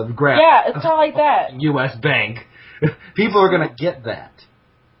side of the ground. Yeah, it's kind of like that. U.S. Bank. People are gonna get that.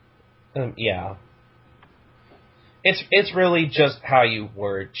 Yeah. It's really just how you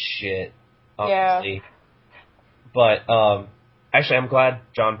word shit, honestly. Yeah. But actually, I'm glad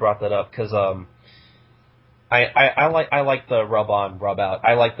John brought that up, because I like the rub on, rub out.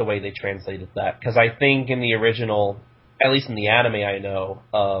 I like the way they translated that, because I think in the original, at least in the anime I know,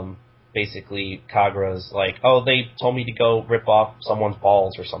 basically Kagura's like, oh, they told me to go rip off someone's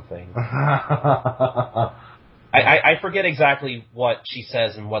balls or something. I forget exactly what she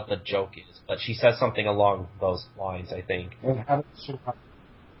says and what the joke is, but she says something along those lines, I think. That's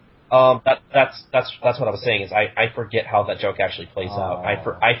what I was saying, is I forget how that joke actually plays out.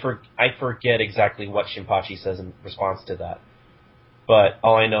 I forget exactly what Shinpachi says in response to that. But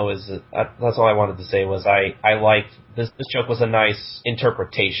all I know is that's all I wanted to say was I liked this joke was a nice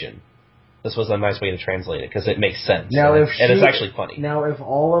interpretation this was a nice way to translate it, because it makes sense. Now, and it's actually funny. Now, if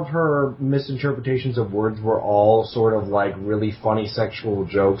all of her misinterpretations of words were all sort of like really funny sexual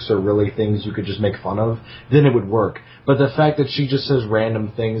jokes or really things you could just make fun of, then it would work. But the fact that she just says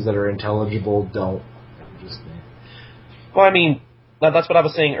random things that are intelligible don't. Well, I mean, that's what I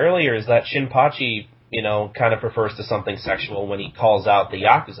was saying earlier, is that Shinpachi, kind of prefers to something sexual when he calls out the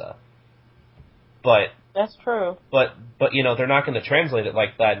Yakuza. But... That's true. But they're not going to translate it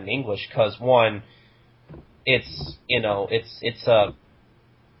like that in English, because, one, it's a...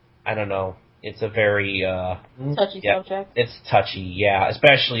 I don't know. It's a very... touchy subject. It's touchy, yeah,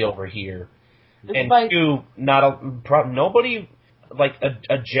 especially over here. It's and like, two, nobody... Like,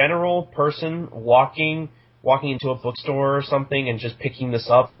 a general person walking into a bookstore or something and just picking this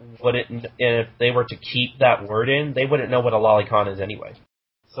up, and if they were to keep that word in, they wouldn't know what a lolicon is anyway.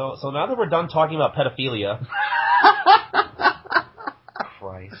 So now that we're done talking about pedophilia...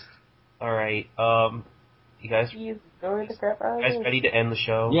 Christ. Alright, you guys... ready to end the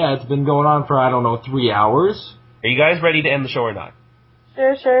show? Yeah, it's been going on for, 3 hours. Are you guys ready to end the show or not?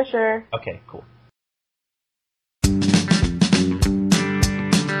 Sure. Okay, cool.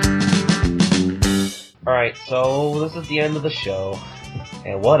 Alright, so this is the end of the show.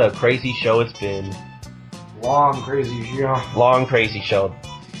 And what a crazy show it's been. Long, crazy show.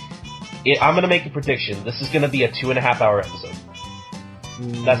 I'm going to make a prediction. This is going to be a 2.5-hour episode.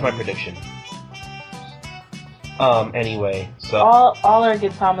 That's my prediction. Anyway, so... All our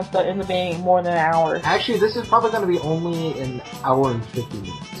Gintama stuff ends up being more than an hour. Actually, this is probably going to be only an hour and 50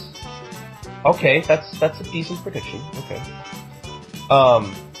 minutes. Okay, that's a decent prediction. Okay.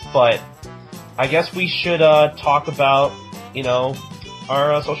 But I guess we should talk about,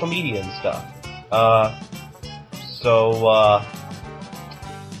 our social media and stuff.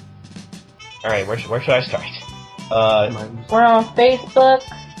 Alright, where should I start? We're on Facebook.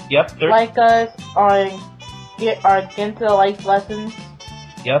 Yep. Like us on our Ginta Life Lessons.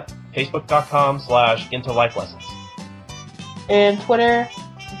 Yep. Facebook.com/Ginta Life Lessons. And Twitter,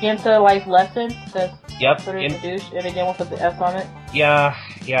 Ginta Life Lessons. Yep. Twitter's a douche, and again we'll put the S on it. Yeah,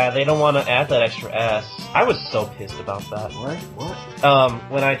 they don't want to add that extra S. I was so pissed about that. What?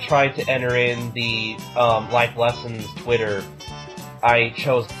 When I tried to enter in the Life Lessons Twitter, I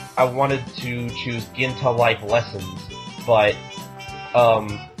wanted to choose Ginta Life Lessons, but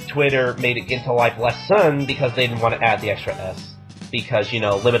Twitter made it Ginta Life Lesson because they didn't want to add the extra S. Because,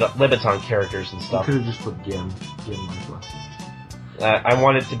 limits on characters and stuff. You could have just put Gin Life Lessons. I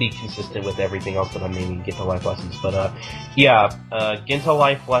wanted to be consistent with everything else that I'm naming Ginta Life Lessons, but Ginta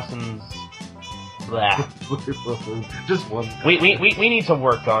Life Lessons. Blah. Just one. We need to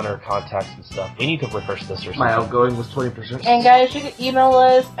work on our contacts and stuff. We need to rehearse this or something. My outgoing was 20%. And guys, you can email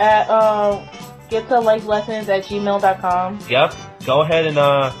us at GintaLifeLessons@gmail.com. Yep. Go ahead and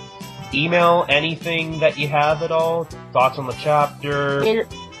email anything that you have at all. Thoughts on the chapter. You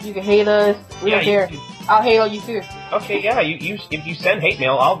can hate us. We don't care. I'll hate on you too. Okay, yeah. If you send hate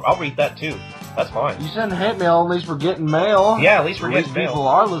mail, I'll read that too. That's fine. You send hate mail, at least we're getting mail. Yeah, at least we're getting mail. People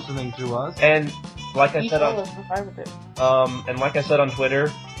are listening to us. And like I said on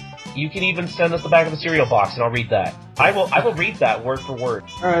Twitter, you can even send us the back of a cereal box, and I'll read that. I will read that word for word.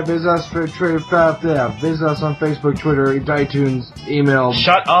 All right, visit us for visit us on Facebook, Twitter, iTunes, email.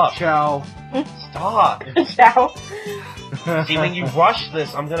 Shut up. Ciao. Stop. Ciao. See, when you rush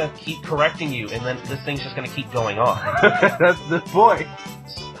this, I'm gonna keep correcting you, and then this thing's just gonna keep going on. That's the point.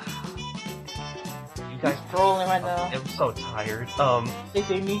 You guys trolling right now. I'm so tired. They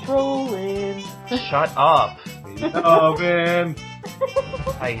say me trolling. Shut up. Oh man.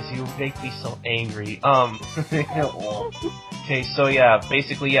 Guys, you make me so angry. Okay, so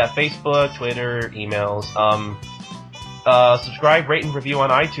basically, Facebook, Twitter, emails. Subscribe, rate, and review on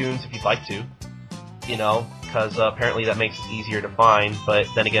iTunes if you'd like to. Because apparently that makes us easier to find, but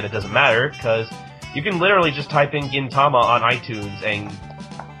then again, it doesn't matter, because you can literally just type in Gintama on iTunes, and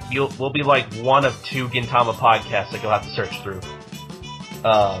we'll be like one of 2 Gintama podcasts that you'll have to search through.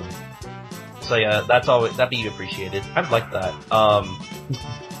 So yeah, that'd be appreciated. I'd like that.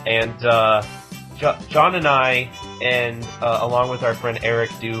 And John and I, and along with our friend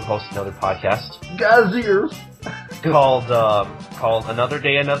Eric, do host another podcast. Guys' ears. called Another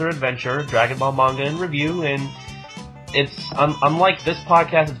Day, Another Adventure, Dragon Ball Manga and Review, and it's, unlike this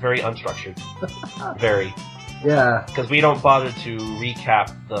podcast, it's very unstructured. Very. Yeah. Because we don't bother to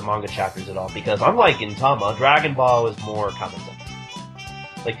recap the manga chapters at all, because unlike Gintama, Dragon Ball is more common sense.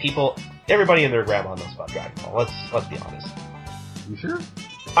 Like, everybody and their grandma knows about Dragon Ball, let's be honest. You sure?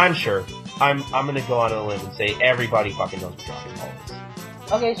 I'm sure. I'm gonna go on a limb and say everybody fucking knows what Dragon Ball is.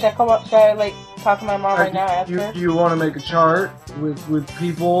 Okay, should I talk to my mom right now? Ask her? You want to make a chart with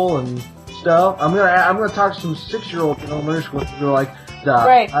people and stuff. I'm gonna talk to some 6-year-old gamers who are like,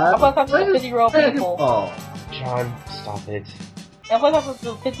 right. I'm gonna talk to some 50-year-old people. Oh, John, stop it. I'm gonna talk to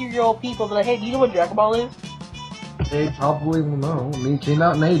some 50-year-old people. Be like, hey, do you know what Dragon Ball is? they probably will know. I mean, it came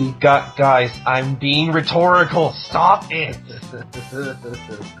out in '80. Guys, I'm being rhetorical. Stop it.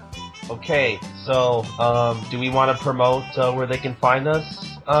 Okay, so do we want to promote where they can find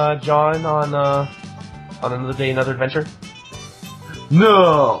us, John, on Another Day, Another Adventure?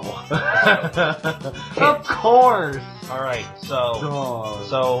 No. Of course. All right,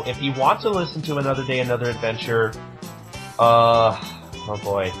 so if you want to listen to Another Day, Another Adventure, oh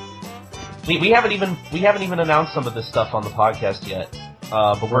boy, we haven't even announced some of this stuff on the podcast yet,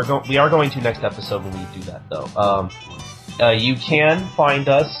 but we are going to next episode when we do that though. You can find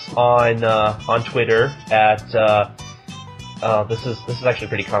us on Twitter at this is actually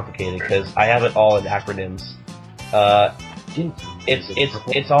pretty complicated because I have it all in acronyms.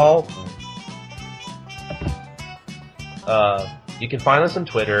 It's all. You can find us on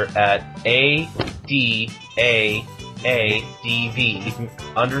Twitter at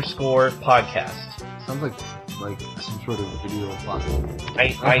ADAADV_podcast. Sounds like some sort of video platform.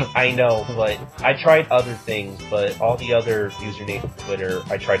 I know, but I tried other things, but all the other usernames on Twitter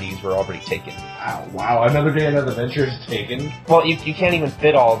I tried to use were already taken. Wow, Another Day, Another Adventure is taken. Well, you can't even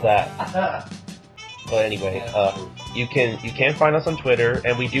fit all of that. But anyway, you can find us on Twitter,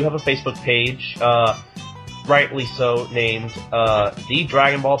 and we do have a Facebook page, rightly so named The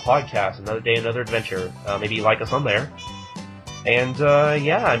Dragon Ball Podcast. Another Day, Another Adventure. Maybe like us on there. And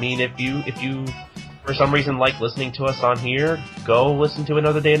yeah, I mean, if you for some reason like listening to us on here, go listen to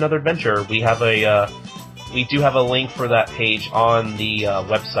Another Day, Another Adventure. We do have a link for that page on the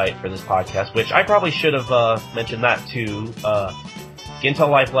website for this podcast, which I probably should have mentioned that too.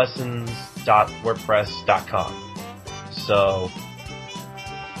 GintelLifelessons.wordpress.com. So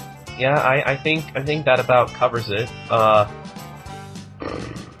yeah, I think that about covers it.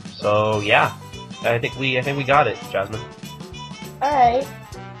 So yeah, I think we got it, Jasmine. All right.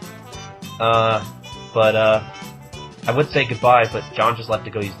 But I would say goodbye, but John just left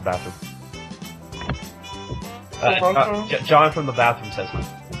to go use the bathroom. John from the bathroom says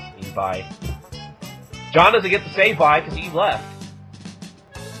bye. John doesn't get to say bye because he left.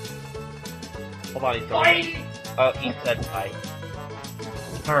 Hold on, he's going. He said bye.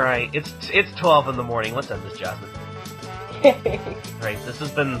 All right, it's 12 in the morning. Let's end this, Jasmine. Alright, this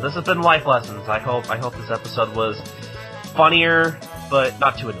has been Life Lessons. I hope this episode was funnier, but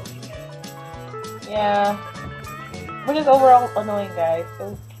not too annoying. Yeah. We're just overall annoying guys.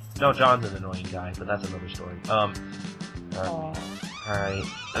 So. No, John's an annoying guy, but that's another story. Alright.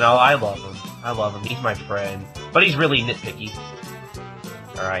 No, I love him. He's my friend. But he's really nitpicky.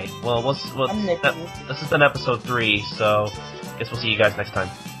 Alright, well, this has been episode 3, so guess we'll see you guys next time.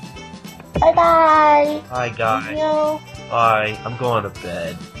 Bye-bye! Bye, guys. Thank you. Bye. I'm going to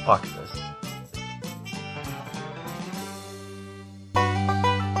bed. Fuck this.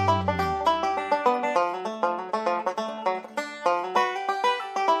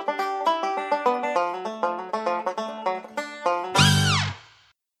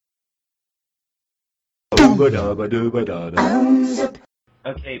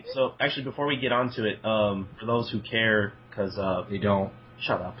 Okay, so actually, before we get onto it, for those who care, because They don't.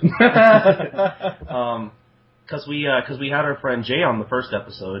 shut up. Because we had our friend Jay on the first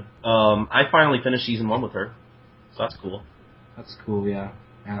episode. I finally finished season 1 with her, so that's cool. That's cool, yeah.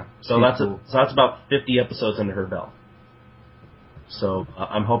 Yeah. So that's about 50 episodes under her belt. So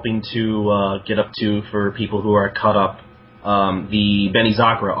I'm hoping to get up to, for people who are caught up, the Benny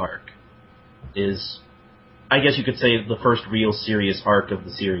Zakura arc is, I guess you could say, the first real serious arc of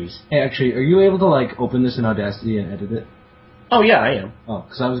the series. Hey, actually, are you able to open this in Audacity and edit it? Oh yeah, I am. Oh,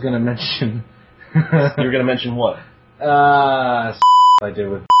 because I was gonna mention. You were gonna mention what? I did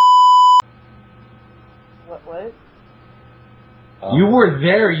with. What? You were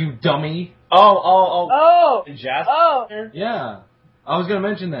there, you dummy. Oh! Jasmine? Oh! Yeah, I was gonna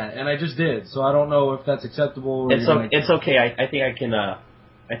mention that, and I just did. So I don't know if that's acceptable. Or It's okay. I think I can.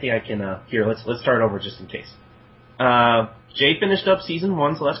 Here, let's start over just in case. Jay finished up season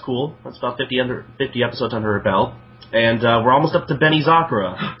 1, so that's cool. That's about 50 episodes under her belt, and we're almost up to Benny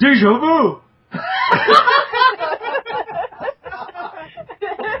Zakura. Deja vu.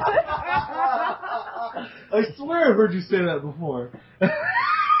 I swear I've heard you say that before.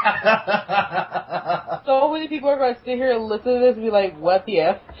 So many people are going to sit here and listen to this and be like, what the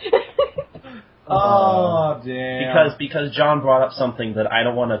F? Oh, damn. Because John brought up something that I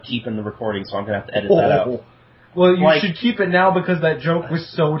don't want to keep in the recording, so I'm going to have to edit that out. Well, you should keep it now because that joke was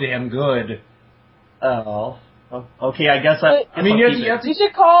so damn good. Oh. Okay, I guess I... You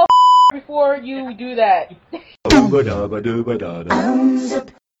should call before you do that.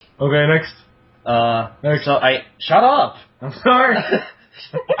 Okay, next. Next. So shut up. I'm sorry.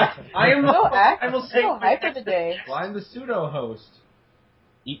 I am So I will say so hyper today. Well, I'm the pseudo host.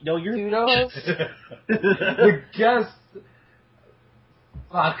 No, you're Pseudo. The guest.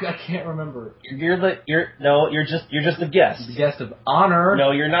 Fuck, I can't remember. you're just a guest. The guest of honor.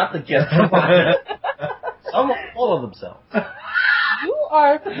 No, you're not the guest. Someone full of themselves. You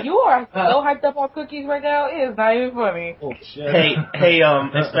are so hyped up on cookies right now. It is not even funny. Oh shit. Hey,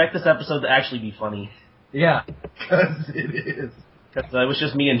 expect this episode to actually be funny. Yeah, because it is. Because it was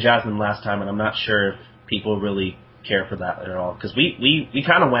just me and Jasmine last time, and I'm not sure if people really care for that at all. Because we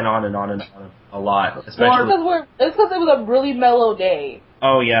kind of went on and on a lot, especially. Well, it's because it was a really mellow day.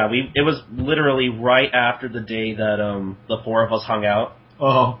 Oh yeah, it was literally right after the day that the four of us hung out,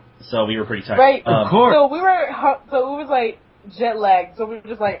 Oh, so we were pretty tired. Right. of course. So it was like jet lag. So we were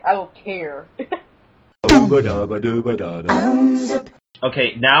just like, I don't care.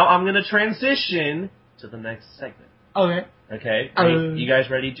 Okay, now I'm gonna transition to the next segment. Okay. Okay, you guys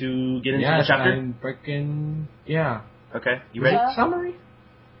ready to get into the chapter? I'm freaking. Yeah. Okay, you ready? Yeah. Summary?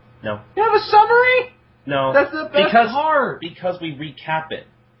 No, You have a summary? no. That's the best part. Because we recap it.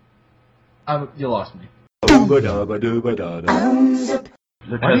 You lost me. Because Why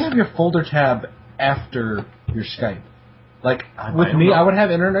do you have your folder tab after your Skype? Like, with me, I would have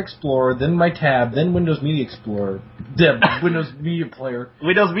Internet Explorer, then my tab, then Windows Media Explorer, then Windows Media Player.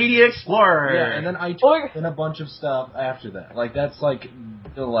 Windows Media Explorer. Yeah, and then iTunes, and a bunch of stuff after that. Like, that's like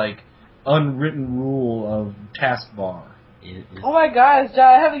the, unwritten rule of taskbar. Oh my gosh,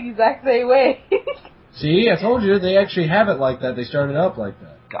 John, I have the exact same way. See, I told you, they actually have it like that. They started up like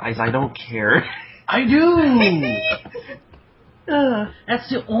that. Guys, I don't care. I do! That's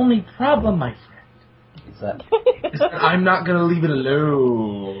the only problem, my friend. What's that? Is that I'm not gonna leave it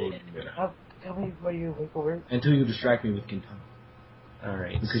alone. Tell me what you wake over. Until you distract me with Quintana.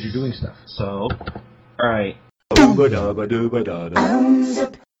 Alright. Because you're doing stuff. So, alright.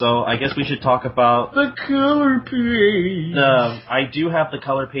 So, I guess we should talk about... The color page! I do have the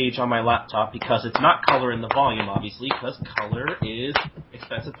color page on my laptop because it's not color in the volume, obviously, because color is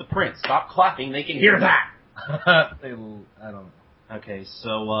expensive to print. Stop clapping, they can hear that! I don't know. Okay,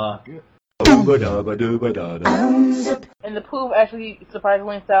 so, And the poop actually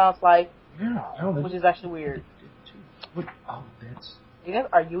surprisingly sounds like, Yeah, I don't which is actually weird. What? Oh, that's... You guys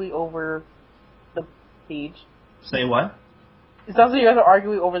are arguing over the page. say what? It sounds like you guys are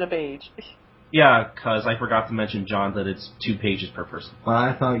arguing over the page. Yeah, because I forgot to mention, John, that it's 2 pages per person. But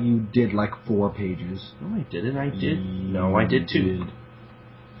I thought you did 4 pages. No, I didn't. I did. No, I did 2.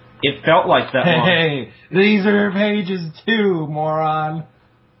 It felt like that long. Hey, these are pages too, moron.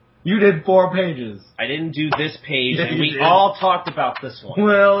 You did 4 pages. I didn't do this page, Yeah, and you we did. all talked about this one.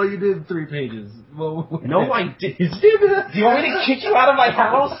 Well, you did 3 pages. Well, No, I didn't. Do you want me to kick you out of my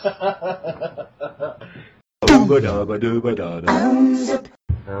house?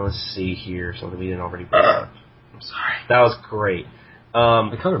 Now let's see here. Something we didn't already bring up. I'm sorry. That was great.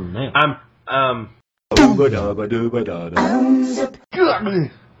 I color man.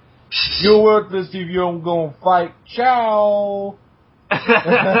 You're worthless if you don't go and fight. Ciao. I'm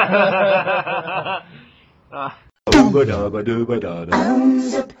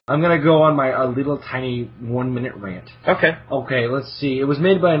gonna go on my little tiny 1-minute rant. Okay. Okay, let's see. It was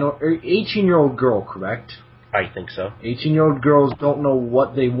made by an 18-year-old girl, correct? I think so. 18-year-old girls don't know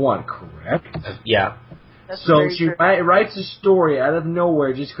what they want, correct? Yeah. That's So very she true. writes a story out of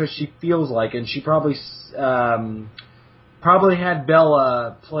nowhere just because she feels like it. And she probably had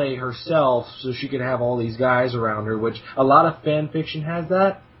Bella play herself so she could have all these guys around her, which a lot of fan fiction has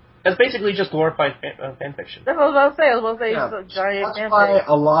that. It's basically just glorified fan fiction. That's what I was about to say. I was about to say Yeah. it's a giant That's fan why fiction.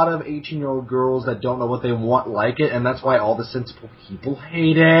 a lot of 18-year-old girls that don't know what they want like it, and that's why all the sensible people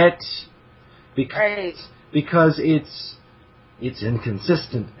hate it. Right. Because it's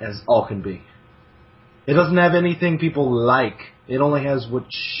inconsistent as all can be. It doesn't have anything people like. It only has what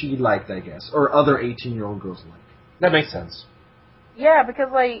she liked, I guess, or other 18-year-old girls like. That makes sense. Yeah, because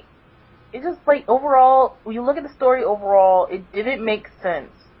it just overall, when you look at the story overall, it didn't make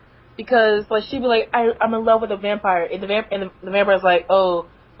sense. Because she'd be like, I'm in love with a vampire, and the vampire's like, oh,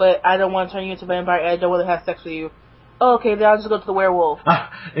 but I don't want to turn you into a vampire, and I don't want to have sex with you. Oh, okay, then I'll just go to the werewolf.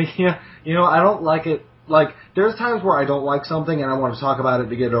 Yeah, I don't like it. There's times where I don't like something and I want to talk about it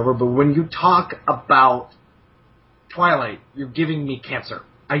to get it over, but when you talk about Twilight, you're giving me cancer.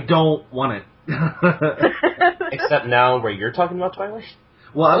 I don't want it. Except now where you're talking about Twilight?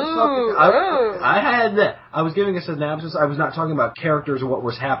 Well, I was giving a synopsis. I was not talking about characters or what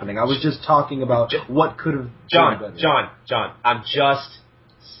was happening. I was just talking about what could have John, I'm just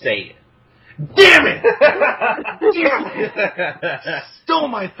saying. Damn it! Damn it! Stole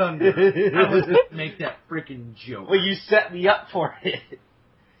my thunder. I was gonna make that freaking joke. Well, you set me up for it.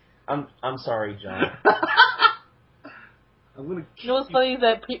 I'm sorry, John. I'm gonna. You know what's funny is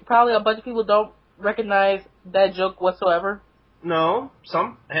that probably a bunch of people don't recognize that joke whatsoever. No,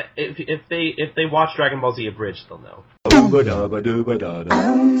 some if they watch Dragon Ball Z abridged, they'll know.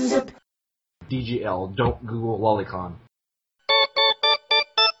 D.G.L. Don't Google Lolicon.